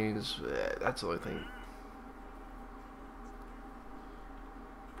 Saplings. That's the only thing.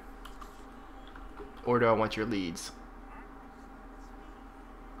 Or do I want your leads?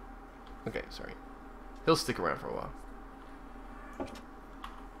 Okay, sorry. He'll stick around for a while.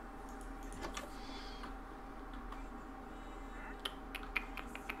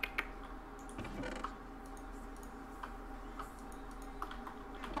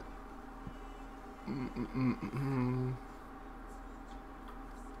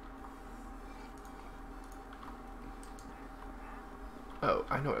 Oh,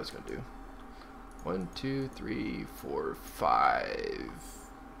 I know what I was gonna do. 1, 2, 3, 4, 5,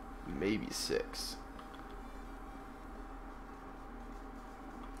 maybe 6.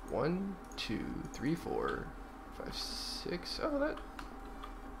 1, 2, 3, 4, 5, 6. Oh, that.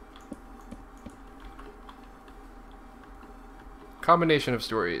 Combination of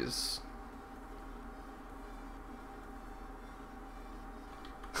stories.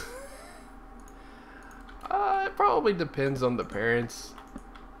 It probably depends on the parents.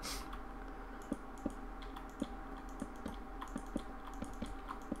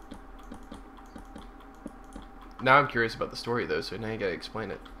 Now I'm curious about the story though, so now you gotta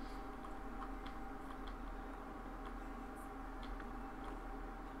explain it.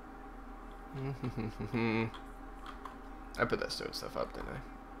 I put that stone stuff up, didn't I?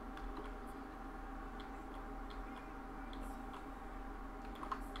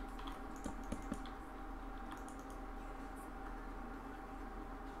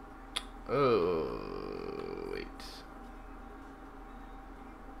 Oh, wait.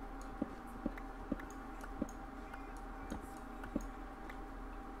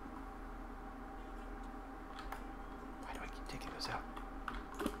 Why do I keep taking those out?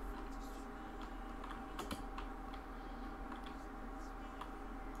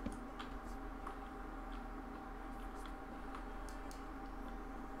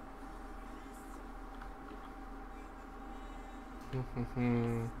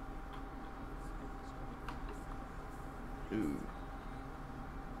 Ooh.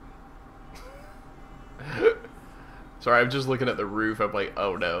 Sorry, I'm just looking at the roof. I'm like,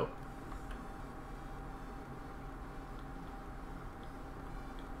 oh no.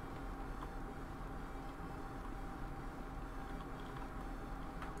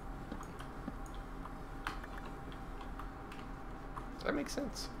 Does that make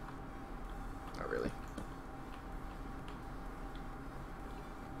sense? Not really.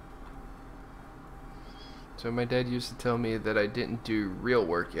 So my dad used to tell me that I didn't do real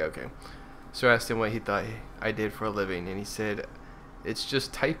work. Yeah, okay. So I asked him what he thought I did for a living, and he said, "It's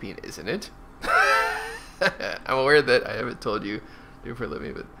just typing, isn't it?" I'm aware that I haven't told you do for a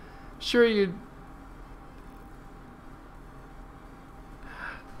living, but sure you.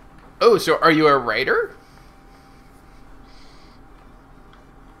 Oh, so are you a writer?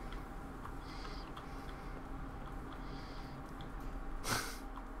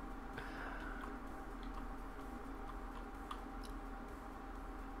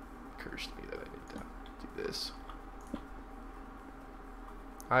 Cursed me that I need to do this.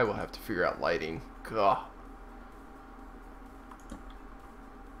 I will have to figure out lighting. Gah.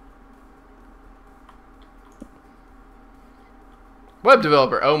 Web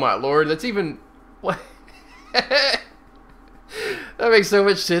developer. Oh my lord, that's even what. That makes so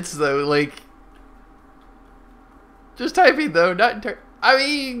much sense though. Like, just typing though, not. I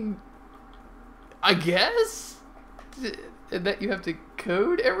mean, I guess. And that you have to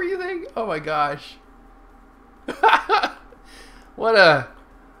code everything? Oh my gosh. What a...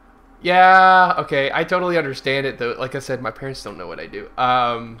 Yeah, okay. I totally understand it though. Like I said, my parents don't know what I do.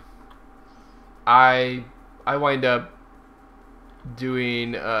 I wind up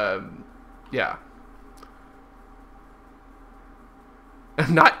doing yeah.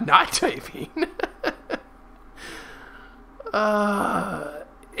 not typing. I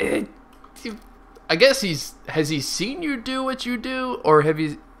guess has he seen you do what you do, or have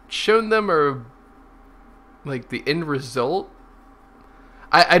you shown them, or like the end result?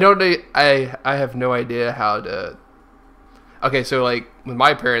 I don't know. I have no idea how to. Okay, so like with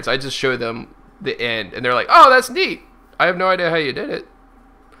my parents, I just show them the end, and they're like, "Oh, that's neat." I have no idea how you did it.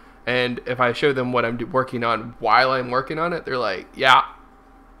 And if I show them what I'm working on while I'm working on it, they're like, "Yeah,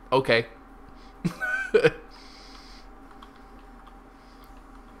 okay."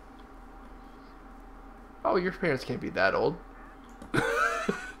 Oh, your parents can't be that old.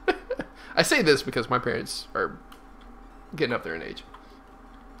 I say this because my parents are getting up there in age.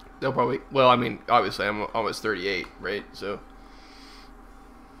 They'll probably, well, I mean, obviously I'm almost 38, right? So,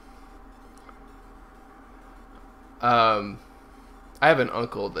 I have an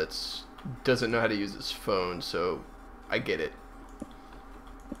uncle that's doesn't know how to use his phone, so I get it.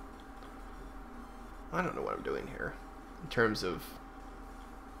 I don't know what I'm doing here in terms of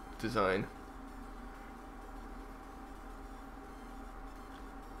design.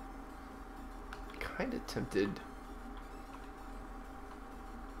 Kind of tempted.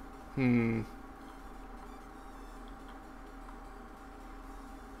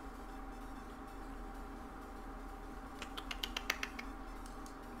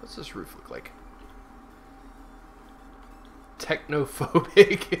 What's this roof look like?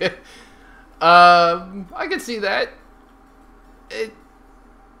 Technophobic. I can see that.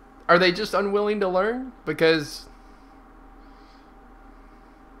 Are they just unwilling to learn? Because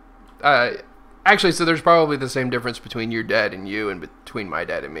actually, so there's probably the same difference between your dad and you and between my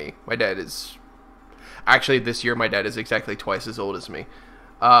dad and me. My dad is actually, this year my dad is exactly twice as old as me.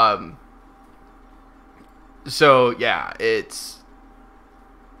 So yeah,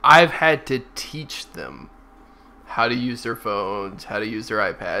 I've had to teach them how to use their phones, how to use their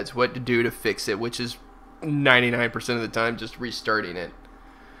iPads, what to do to fix it, which is 99% of the time just restarting it.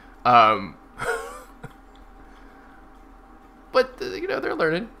 But you know, they're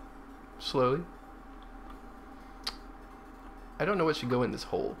learning slowly. I don't know what should go in this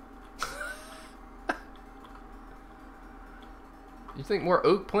hole. You think more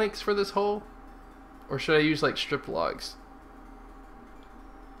oak planks for this hole? Or should I use like strip logs?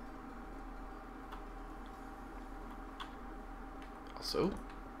 Also,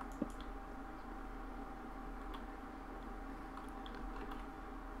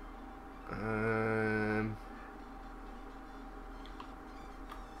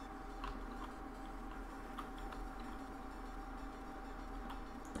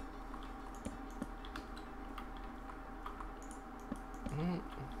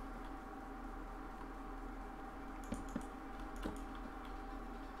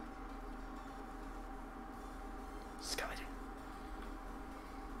 skeleton.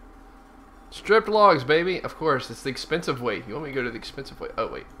 Stripped logs, baby. Of course, it's the expensive way. You want me to go to the expensive way? Oh,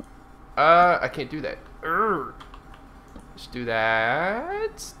 wait. I can't do that. Let's do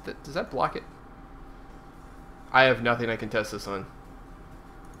that. Does that block it? I have nothing I can test this on.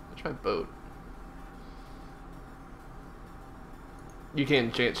 I'll try boat. You can't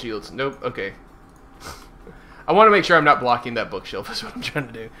enchant shields. Nope. Okay. I want to make sure I'm not blocking that bookshelf is what I'm trying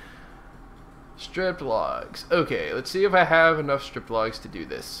to do. Stripped logs. Okay, let's see if I have enough stripped logs to do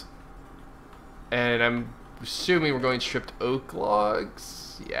this. And I'm assuming we're going stripped oak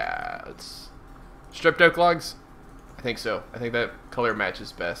logs. Yeah, let's... Stripped oak logs? I think so. I think that color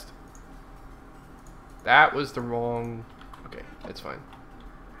matches best. That was the wrong... Okay, it's fine.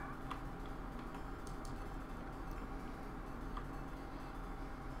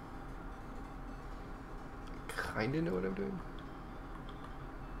 Kinda know what I'm doing.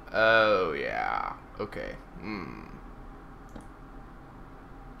 Oh, yeah. Okay.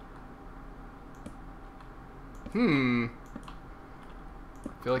 I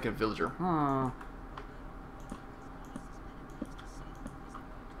feel like a villager.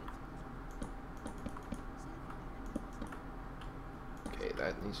 Okay,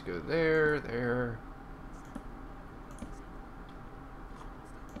 that needs to go there, there.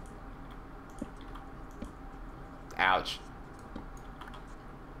 Ouch.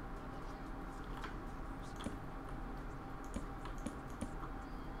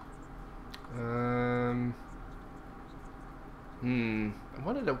 I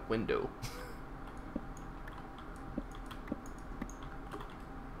wanted a window.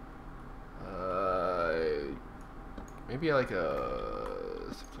 Maybe like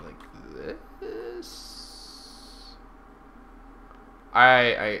something like this.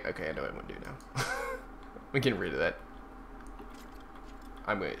 Okay, I know what I'm gonna do now. We can get rid of that.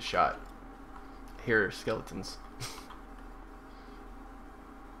 I'm gonna get shot. Here are skeletons.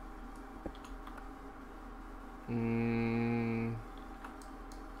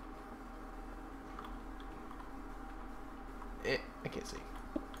 I can't see.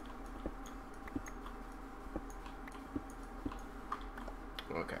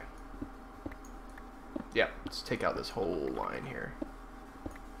 Okay. Yeah, let's take out this whole line here.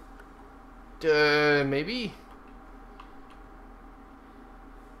 Maybe?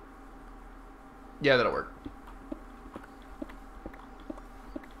 Yeah, that'll work.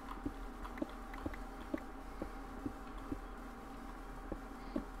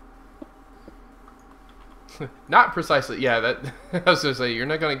 Not precisely. Yeah, that I was gonna say you're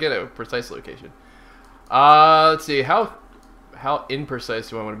not gonna get a precise location. Let's see how imprecise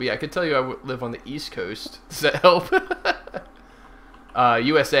do I want to be? I could tell you I live on the East Coast. Does that help?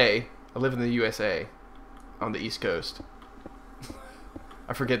 USA. I live in the USA, on the East Coast.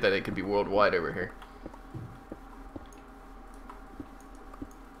 I forget that it could be worldwide over here.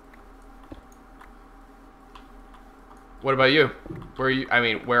 What about you? Where are you? I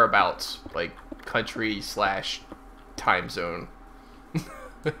mean, whereabouts? Like country / time zone.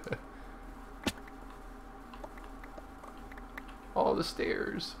 All the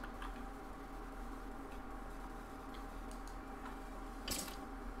stairs.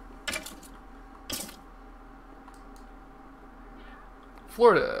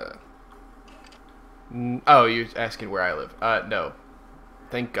 Florida. Oh, you're asking where I live? No.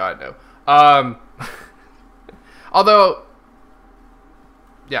 Thank God, no. Although,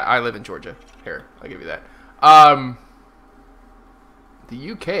 yeah, I live in Georgia. Here, I'll give you that.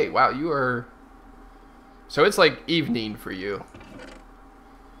 The UK. Wow, you are. So it's like evening for you.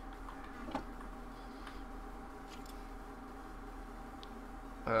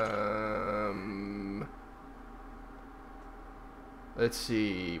 Let's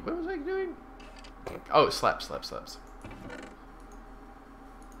see. What was I doing? Oh, slaps.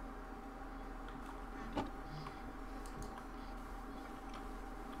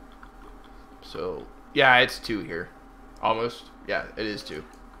 So, yeah, it's 2 here. Almost. Yeah, it is 2.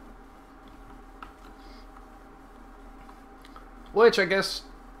 Which, I guess,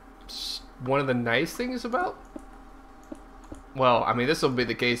 one of the nice things about... Well, I mean, this will be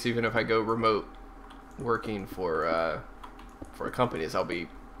the case even if I go remote working for a company. I'll be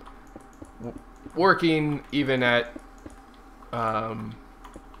working even at...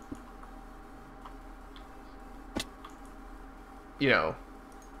 you know...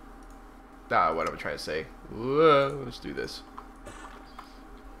 what am I trying to say? Whoa, let's do this.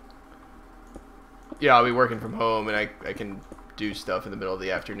 Yeah, I'll be working from home, and I can do stuff in the middle of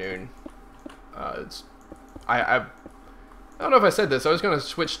the afternoon. I don't know if I said this. I was going to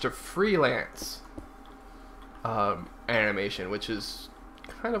switch to freelance animation, which is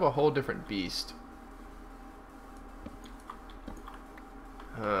kind of a whole different beast.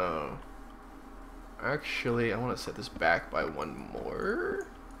 Oh, actually, I want to set this back by 1 more.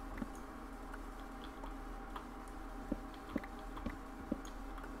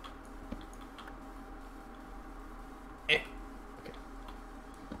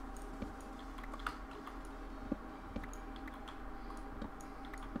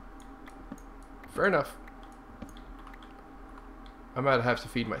 Fair enough. I might have to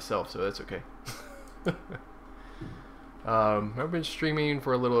feed myself, so that's okay. I've been streaming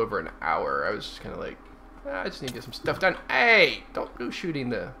for a little over an hour. I was just kind of like, I just need to get some stuff done. Hey, don't go shooting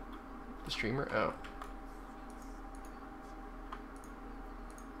the streamer. Oh.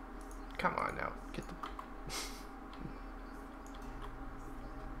 Come on now. Get the...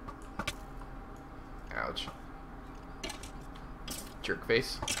 Ouch. Jerk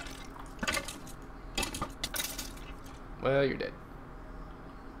face. Well, you're dead.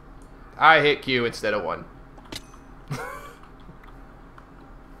 I hit Q instead of 1.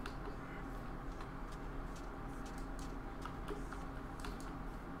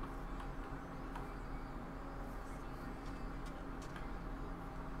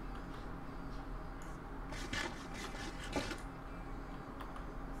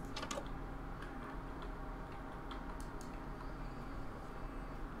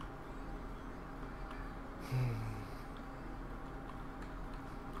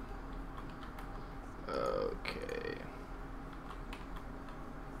 Okay.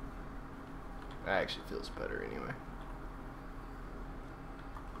 That actually feels better anyway.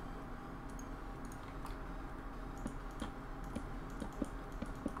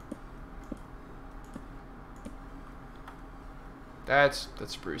 That's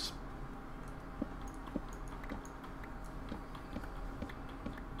spruce.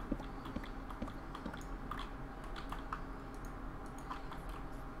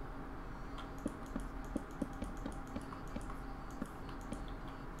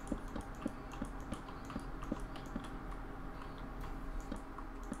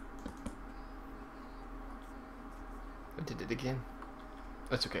 I did it again.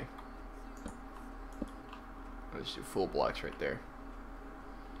 That's okay. I'll just do full blocks right there.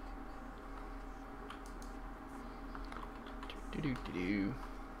 Do-do-do-do.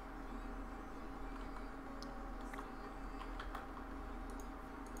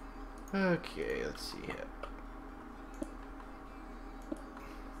 Okay, let's see here.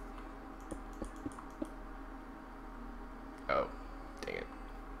 Oh, dang it.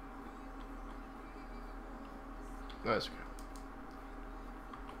 No, that's okay.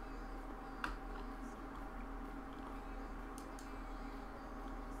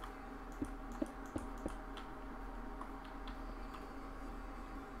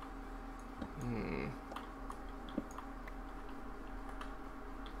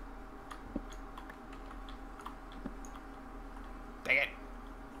 Dang it.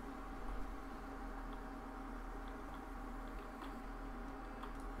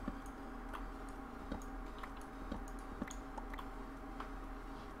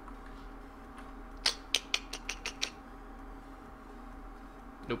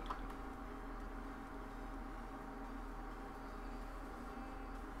 Nope.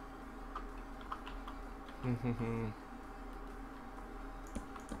 I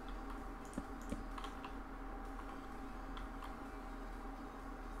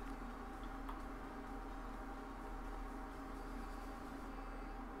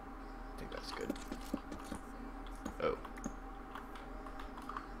think that's good. Oh.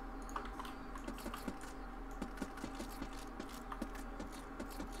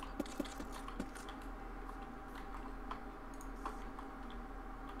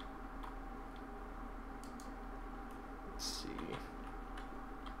 Let's see.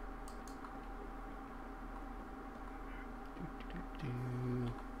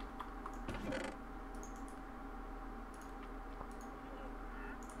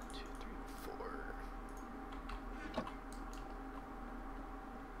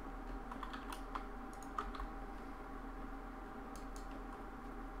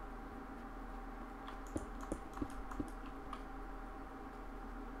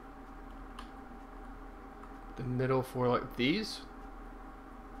 The middle four, like these?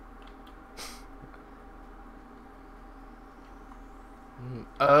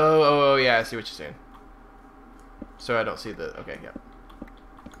 Oh, yeah, I see what you're saying. So I don't see the, okay,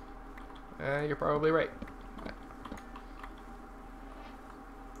 yeah. You're probably right.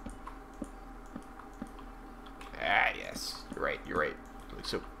 Ah, yes, you're right. Like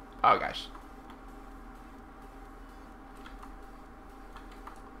so, oh gosh.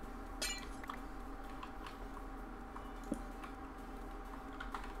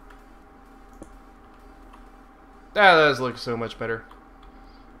 That does look so much better.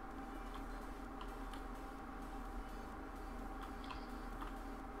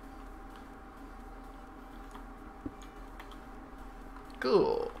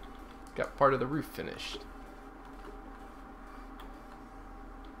 Cool. Got part of the roof finished.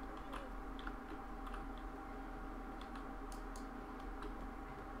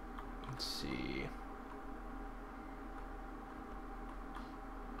 Let's see.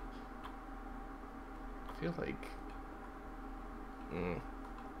 I feel like...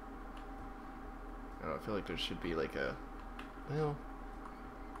 I feel like there should be like a... Well...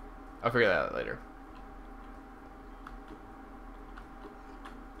 I'll figure that out later.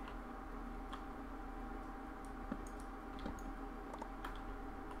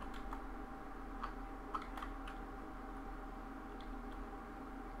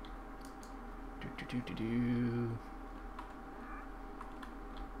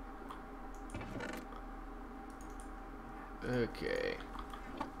 Okay.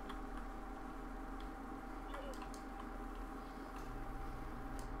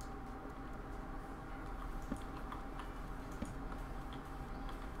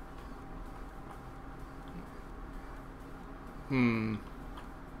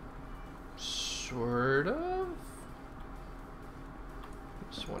 Sort of?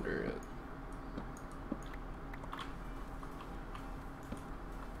 Just wonder.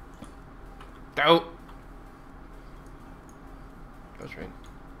 Oh! That's right.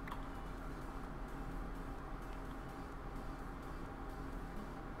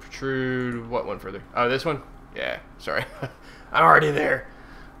 Protrude what one further? Oh, this one? Yeah, sorry. I'm already there.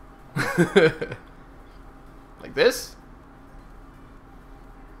 Like this?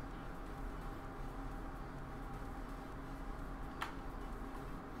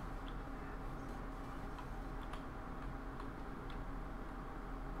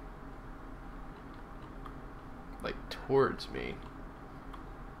 Like towards me.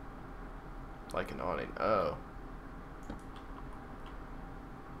 Like an awning. Oh.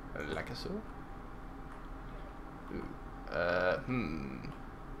 Like a so? Ooh.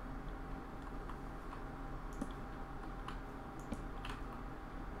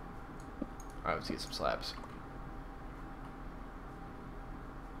 Alright, let's get some slabs.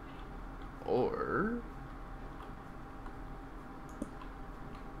 Or...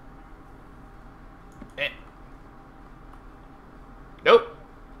 Nope!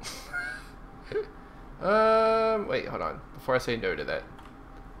 Wait, hold on. Before I say no to that.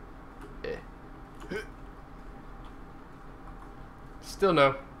 Still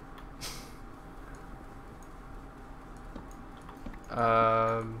no.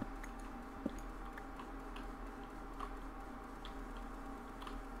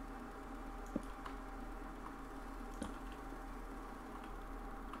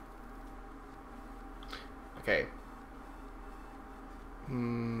 Okay.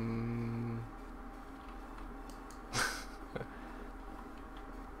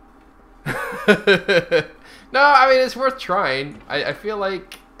 No, I mean, it's worth trying. I feel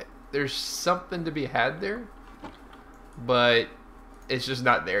like there's something to be had there, but it's just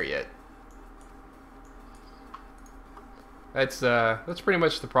not there yet. That's pretty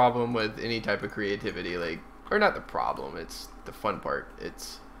much the problem with any type of creativity, like, or not the problem, it's the fun part.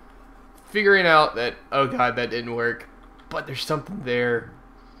 It's figuring out that, oh god, that didn't work, but there's something there.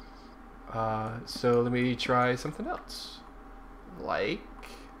 So let me try something else. Like,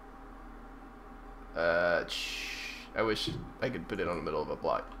 I wish I could put it on the middle of a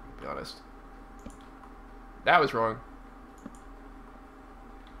block, to be honest. That was wrong.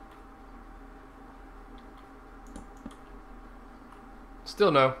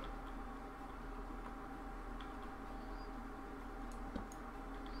 Still no.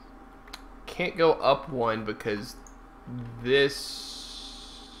 Can't go up one because that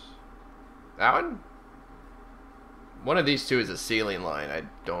one of these two is a ceiling line. I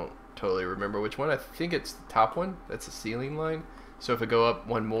don't totally remember which one. I think it's the top one. That's a ceiling line. So if I go up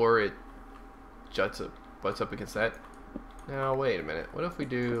one more, it butts up against that. Now wait a minute. What if we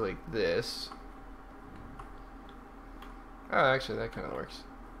do like this? Oh, actually that kind of works.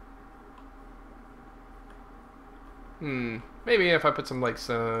 Maybe if I put some like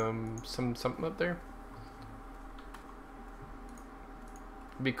something up there.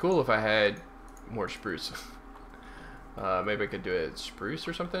 It'd be cool if I had more spruce. Maybe I could do it spruce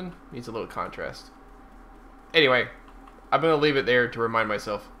or something. Needs a little contrast. Anyway, I'm gonna leave it there to remind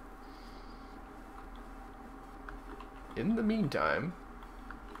myself. In the meantime,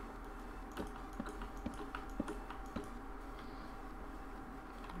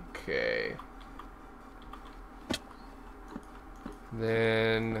 okay.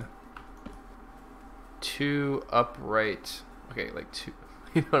 Then 2 upright. Okay, like 2.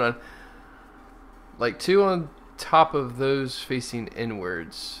 Hold on. Like 2 on top of those facing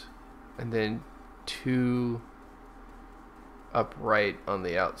inwards, and then 2 upright on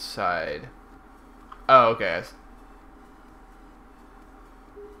the outside. Oh, okay.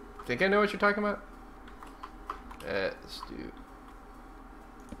 I think I know what you're talking about. Let's do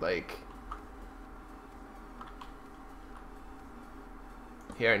like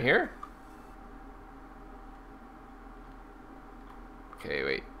here and here. Okay,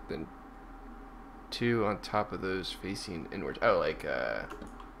 wait. Then 2 on top of those facing inwards. Oh, like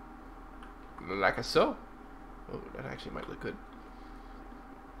so. Oh, that actually might look good.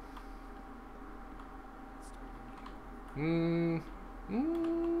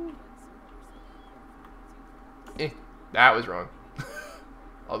 That was wrong.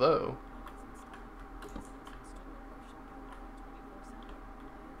 Although,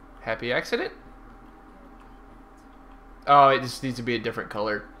 happy accident? Oh, it just needs to be a different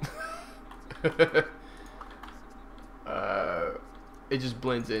color. It just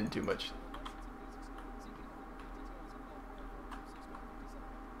blends in too much.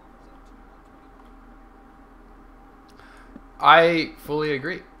 I fully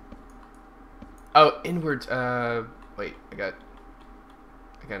agree. Oh, inwards. Wait, I got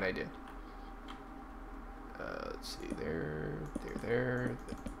an idea. Let's see. There.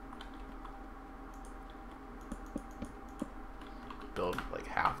 Build like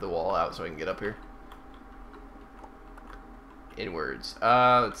half the wall out so I can get up here. Inwards.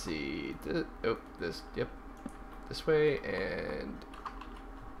 Let's see. Oh, this. Yep. This way and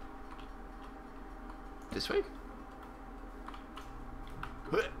this way.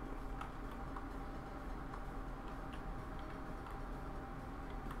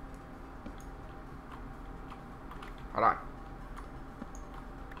 Hold on.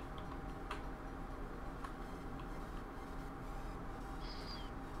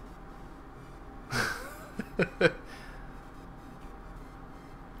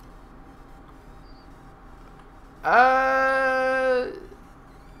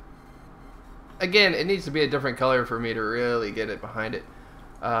 Again, it needs to be a different color for me to really get it behind it.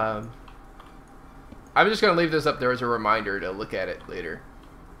 I'm just going to leave this up there as a reminder to look at it later.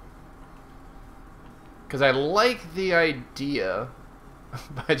 Because I like the idea,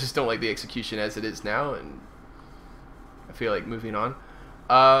 but I just don't like the execution as it is now, and I feel like moving on.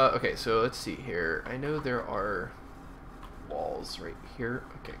 Okay, so let's see here. I know there are walls right here.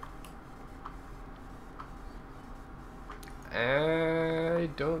 Okay. I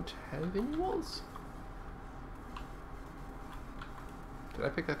don't have any walls. Did I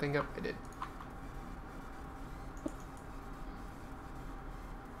pick that thing up? I did.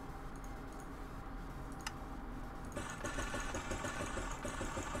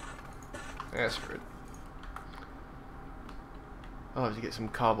 That's good. I'll have to get some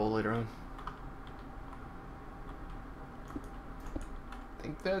cobble later on. I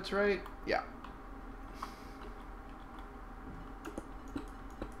think that's right. Yeah.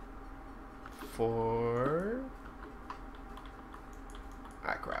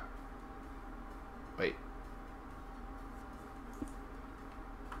 Ah, crap. Wait.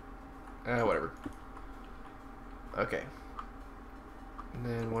 Whatever. Okay. And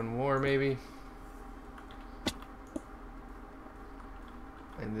then one more, maybe.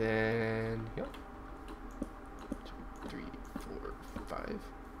 And then, yep. 2, 3, 4, 5.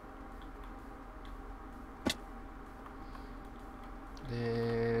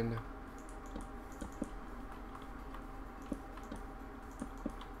 Then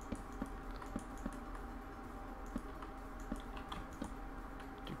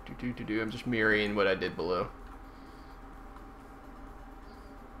I'm just mirroring what I did below.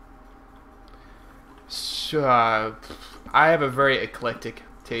 So I have a very eclectic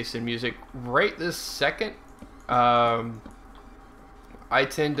taste in music. Right this second, I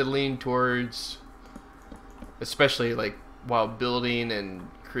tend to lean towards, especially like while building and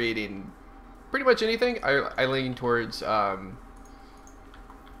creating pretty much anything, I lean towards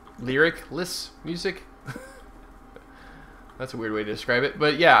lyricless music. That's a weird way to describe it,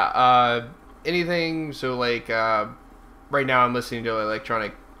 but yeah, anything. So like right now I'm listening to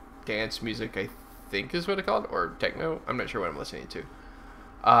electronic dance music, I think is what it's called, or techno. I'm not sure what I'm listening to.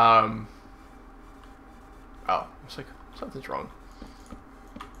 Oh, it's like something's wrong.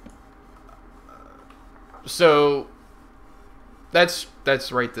 So that's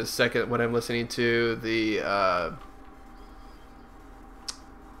right this second what I'm listening to. The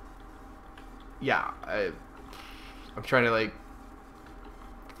yeah, I'm trying to like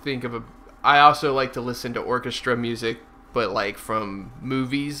think of a. I also like to listen to orchestra music, but like from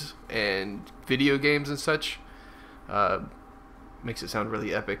movies and video games and such. Makes it sound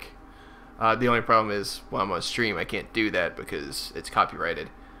really epic. The only problem is while I'm on stream, I can't do that because it's copyrighted.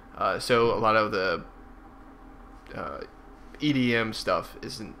 So a lot of the EDM stuff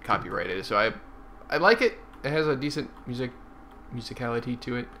isn't copyrighted. So I like it. It has a decent musicality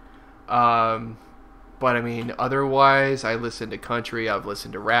to it. But I mean, otherwise, I listen to country. I've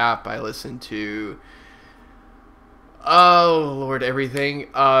listened to rap. I listen to, oh Lord, everything.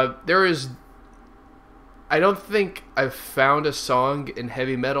 There is. I don't think I've found a song in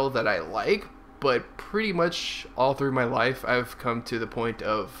heavy metal that I like, but pretty much all through my life, I've come to the point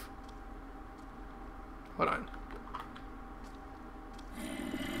of. Hold on.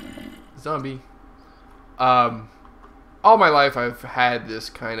 Zombie. All my life, I've had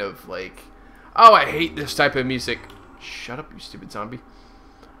this kind of like. Oh, I hate this type of music. Shut up, you stupid zombie.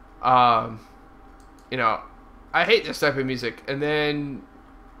 You know, I hate this type of music. And then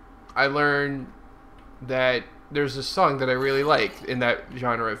I learned that there's a song that I really like in that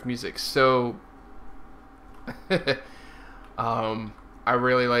genre of music. So, I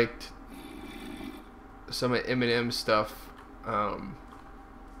really liked some of Eminem's stuff.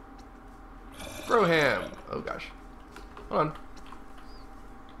 Broham. Oh, gosh. Hold on.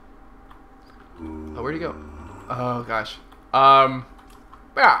 Oh, where'd he go? Oh gosh. Yeah,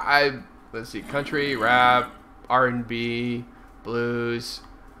 let's see, country, rap, R&B, blues.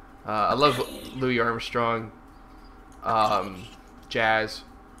 I love Louis Armstrong. Jazz.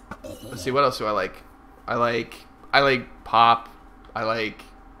 Let's see, what else do I like? I like pop. I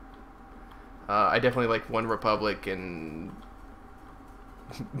definitely like One Republic and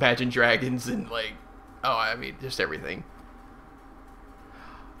Imagine Dragons and like, oh, I mean, just everything.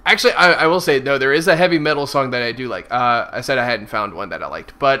 Actually, I will say, no, there is a heavy metal song that I do like. I said I hadn't found one that I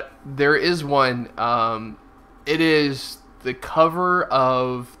liked, but there is one. It is the cover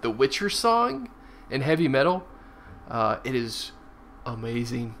of the Witcher song in heavy metal. It is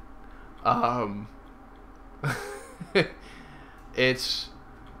amazing. It's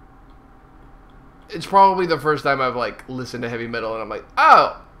probably the first time I've like listened to heavy metal and I'm like,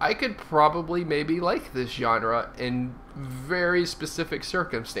 oh, I could probably maybe like this genre in very specific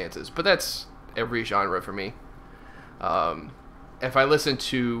circumstances, but that's every genre for me. If I listen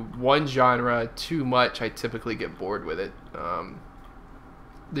to one genre too much, I typically get bored with it.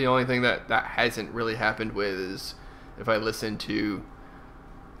 The only thing that hasn't really happened with is if I listen to,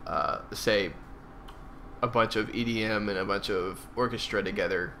 say, a bunch of EDM and a bunch of orchestra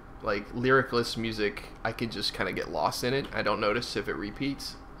together. like lyricless music, I can just kind of get lost in it. I don't notice if it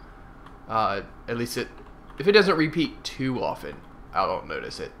repeats. At least if it doesn't repeat too often, I don't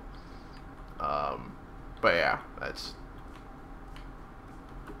notice it. But yeah, that's.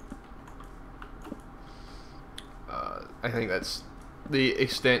 I think that's the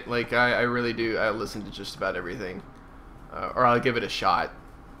extent. Like I really do. I listen to just about everything, or I'll give it a shot.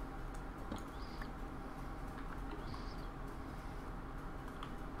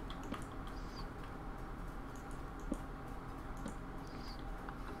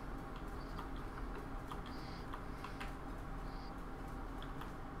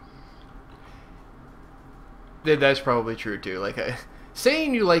 That's probably true too. Like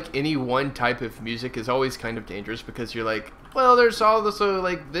saying you like any one type of music is always kind of dangerous because you're like, well, there's also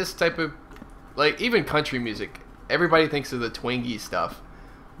like this type of, like even country music. Everybody thinks of the twangy stuff,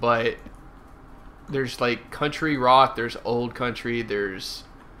 but there's like country rock, there's old country, there's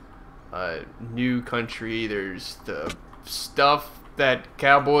new country, there's the stuff that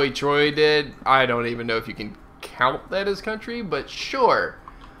Cowboy Troy did. I don't even know if you can count that as country, but sure.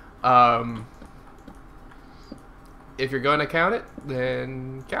 If you're going to count it,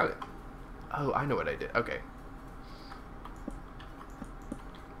 then count it. Oh, I know what I did. Okay.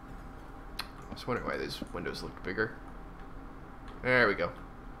 I was wondering why these windows looked bigger. There we go.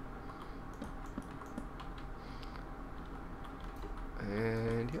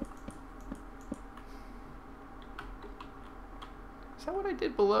 And yep. Is that what I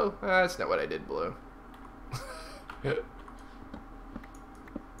did below? That's not what I did below.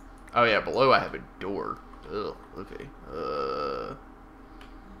 Oh yeah, below I have a door. Ugh, okay.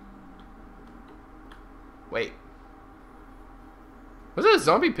 Wait. Was it a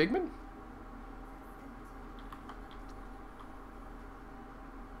zombie pigman?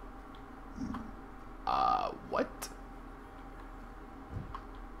 What?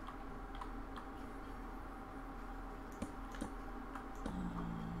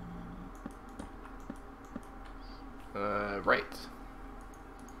 Right.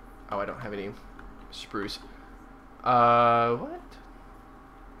 Oh, I don't have any spruce. What?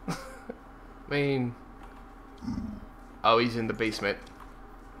 I mean... Oh, he's in the basement.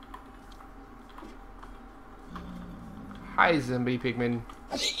 Hi, zombie pigman.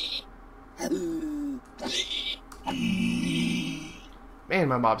 Man,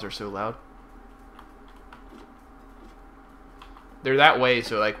 my mobs are so loud. They're that way,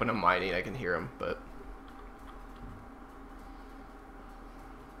 so like when I'm mining, I can hear them, but...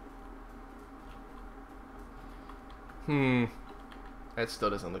 That still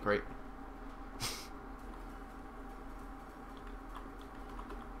doesn't look right.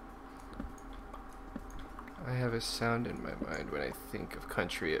 I have a sound in my mind when I think of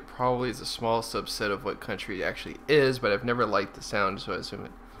country. It probably is a small subset of what country actually is, but I've never liked the sound, so I assume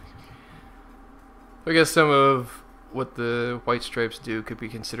it. I guess some of what the White Stripes do could be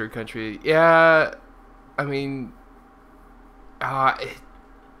considered country. Yeah, I mean, there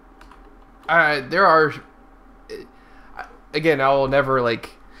are... Again, I will never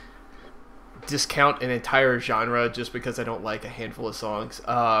like discount an entire genre just because I don't like a handful of songs,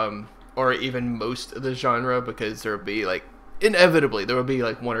 or even most of the genre, because there will be like inevitably there will be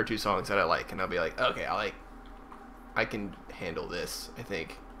like one or two songs that I like, and I'll be like, okay, I can handle this. I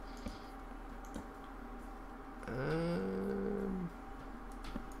think.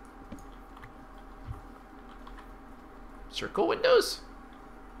 Circle windows?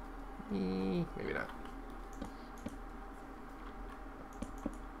 Maybe not.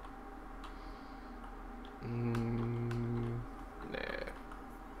 Nah.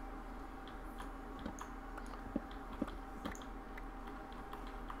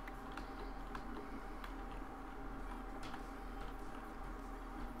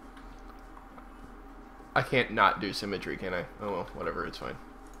 I can't not do symmetry, can I? Oh well, whatever, it's fine.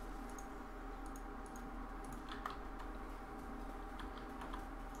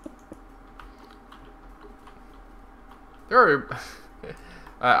 There are...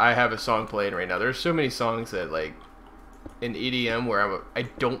 I have a song playing right now. There's so many songs that, like, in EDM where I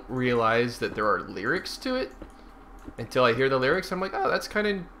don't realize that there are lyrics to it until I hear the lyrics. I'm like, oh, that's kind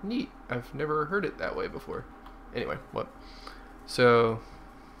of neat. I've never heard it that way before. Anyway, what? So,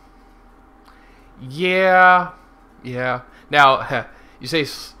 yeah. Now, you say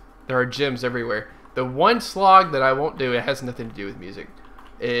there are gyms everywhere. The one slog that I won't do, it has nothing to do with music,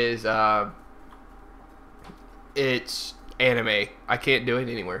 is it's anime. I can't do it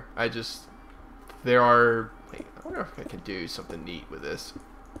anywhere. There are... Wait, I wonder if I can do something neat with this.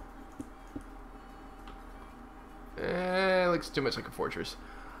 It looks too much like a fortress.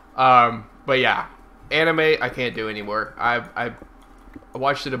 But yeah, anime I can't do anymore. I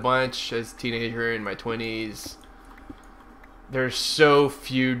watched it a bunch as a teenager in my 20s. There's so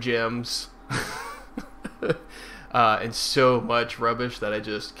few gems. And so much rubbish that I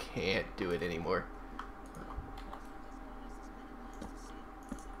just can't do it anymore.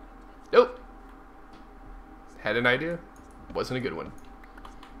 Nope. Had an idea. Wasn't a good one.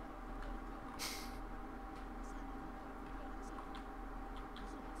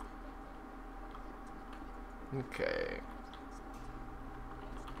 Okay.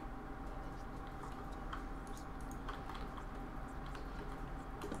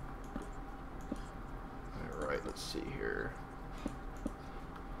 Alright, let's see here.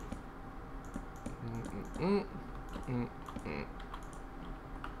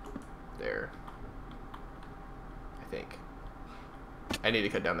 There. I think. I need to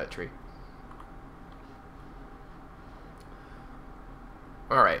cut down that tree.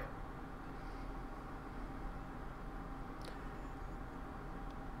 Alright.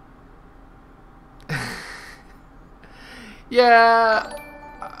 Yeah.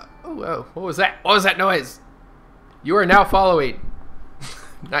 Oh, whoa. What was that? What was that noise? You are now following.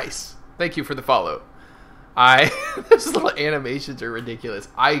 Nice. Thank you for the follow. Those little animations are ridiculous.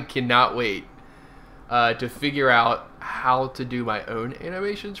 I cannot wait to figure out how to do my own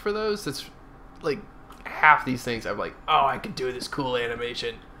animations for those. That's like half these things. I'm like, oh, I could do this cool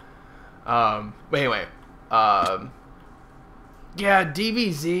animation. But anyway, yeah,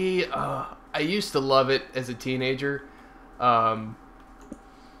 DBZ. I used to love it as a teenager. I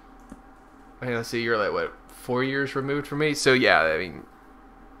mean, let's see, you're like, what, 4 years removed from me? So, yeah, I mean...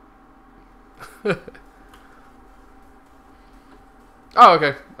 Oh,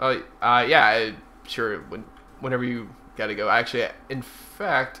 okay. Yeah, sure, whenever you gotta go. Actually, in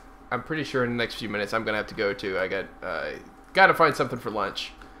fact, I'm pretty sure in the next few minutes I'm gonna have to go to... I gotta find something for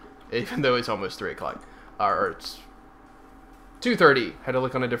lunch, even though it's almost 3 o'clock. Or it's 2:30. Had to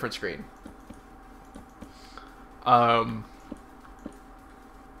look on a different screen.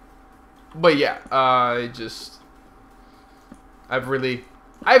 But yeah, I've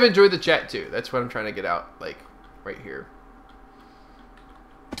enjoyed the chat too. That's what I'm trying to get out, like, right here.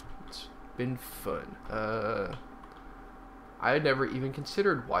 It's been fun. I had never even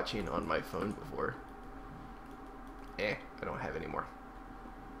considered watching on my phone before. I don't have any more.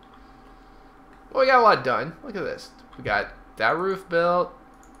 Well, we got a lot done. Look at this. We got that roof built,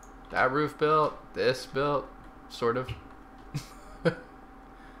 this built, sort of.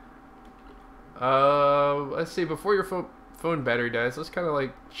 Let's see, before your phone battery dies, let's kind of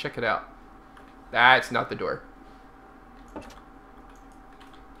like check it out. That's not the door.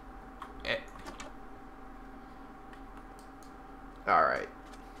 Alright.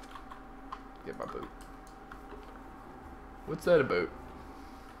 Get my boat. What's that about?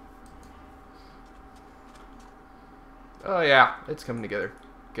 Oh yeah, it's coming together.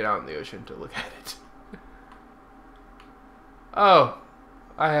 Get out in the ocean to look at it. Oh,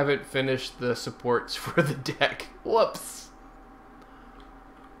 I haven't finished the supports for the deck. Whoops.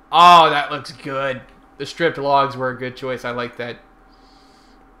 Oh, that looks good. The stripped logs were a good choice. I like that.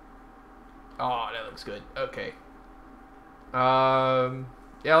 Oh, that looks good. Okay. Yeah,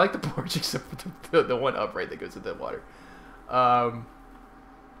 I like the porch except for the one upright that goes into the water. Oh,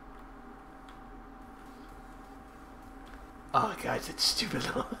 guys, it's stupid.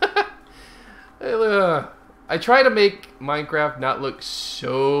 I try to make Minecraft not look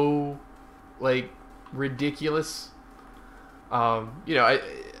so, like, ridiculous. You know,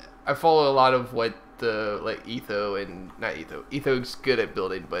 I follow a lot of what the, like, Etho's good at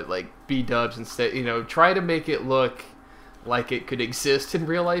building, but, like, B-dubs instead, you know, try to make it look like it could exist in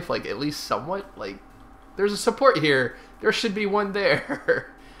real life, like, at least somewhat. Like, there's a support here. There should be one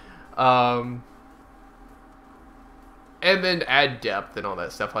there. And then add depth and all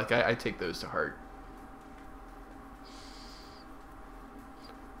that stuff. Like, I take those to heart.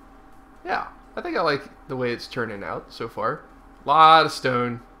 Yeah, I think I like the way it's turning out so far. A lot of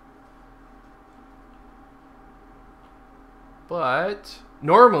stone. But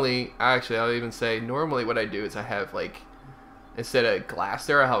normally, actually, I'll even say, normally what I do is I have, like, instead of glass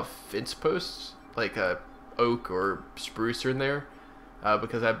there, I have fence posts, like a oak or spruce in there.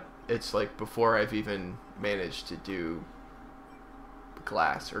 Because it's like before I've even managed to do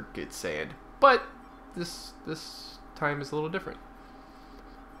glass or get sand. But this time is a little different.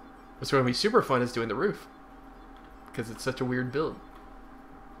 What's going to be super fun is doing the roof, because it's such a weird build.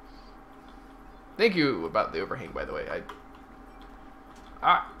 Thank you about the overhang, by the way.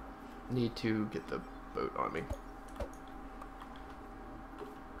 I need to get the boat on me.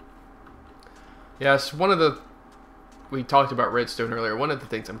 Yes, we talked about redstone earlier. One of the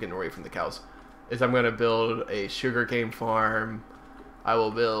things I'm getting away from the cows is I'm going to build a sugarcane farm, I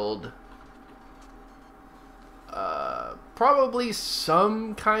will build probably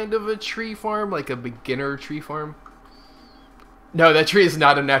some kind of a tree farm, like a beginner tree farm. No, that tree is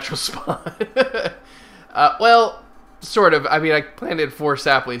not a natural spawn. Well, sort of. I mean, I planted 4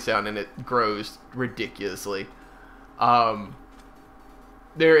 saplings down and it grows ridiculously.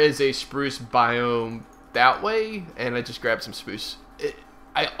 There is a spruce biome that way, and I just grabbed some spruce.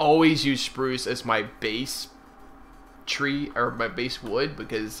 I always use spruce as my base tree, or my base wood,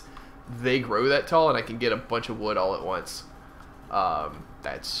 because they grow that tall and I can get a bunch of wood all at once.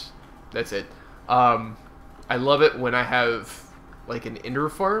 That's it. I love it when I have like an ender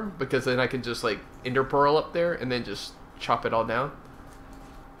farm, because then I can just like ender pearl up there and then just chop it all down.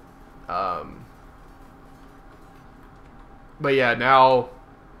 But yeah, now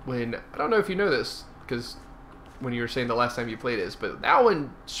when, I don't know if you know this, because when you were saying the last time you played this, but now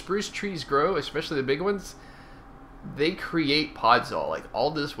when spruce trees grow, especially the big ones, they create podzol. Like,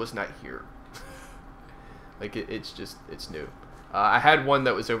 all this was not here. Like, it's new. I had one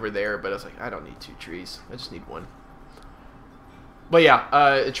that was over there, but I was like, I don't need 2 trees. I just need 1. But yeah,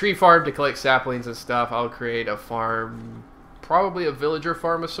 a tree farm to collect saplings and stuff. I'll create a farm, probably a villager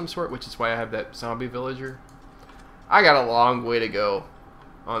farm of some sort, which is why I have that zombie villager. I got a long way to go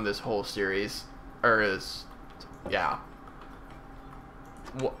on this whole series. Yeah.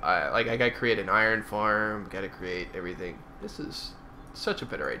 I gotta create an iron farm, gotta create everything. This is such a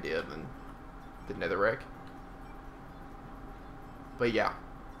better idea than the netherrack. But yeah.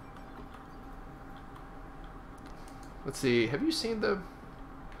 Let's see, have you seen the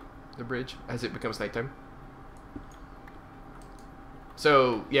bridge as it becomes nighttime?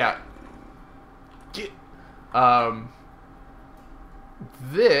 So, yeah.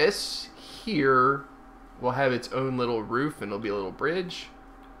 This here will have its own little roof, and it'll be a little bridge,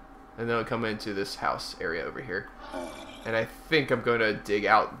 and then it'll come into this house area over here. And I think I'm going to dig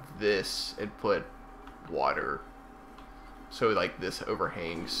out this and put water, so like this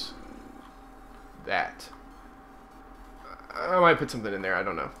overhangs that. I might put something in there, I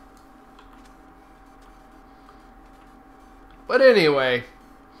don't know. But anyway,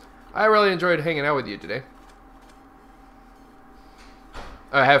 I really enjoyed hanging out with you today.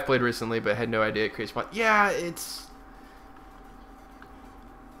 I have played recently, but had no idea it creates spawns. Yeah, it's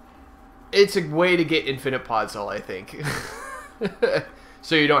a way to get infinite podzol, I think.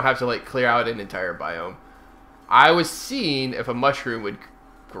 So you don't have to like clear out an entire biome. I was seeing if a mushroom would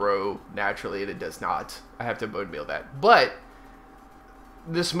grow naturally, and it does not. I have to bone meal that. But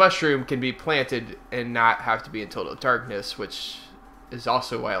this mushroom can be planted and not have to be in total darkness, which is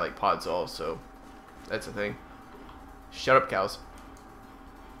also why I like podzol, so that's a thing. Shut up, cows.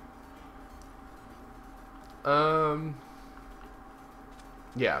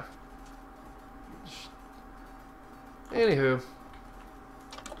 Yeah. Anywho.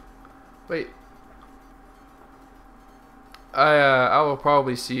 Wait. I will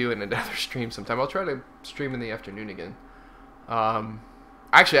probably see you in another stream sometime. I'll try to stream in the afternoon again.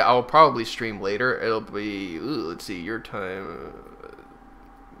 Actually, I'll probably stream later. It'll be, let's see, your time,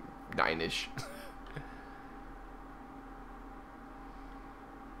 9-ish.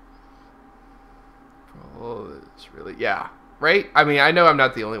 Oh, it's really, yeah, right? I mean, I know I'm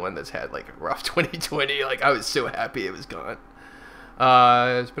not the only one that's had like a rough 2020. Like, I was so happy it was gone.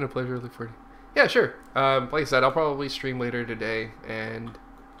 It's been a pleasure. Look forward to, yeah, sure. Like I said, I'll probably stream later today and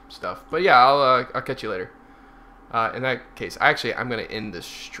stuff. But yeah, I'll catch you later. In that case, actually, I'm gonna end this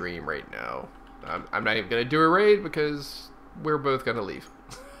stream right now. I'm not even gonna do a raid because we're both gonna leave.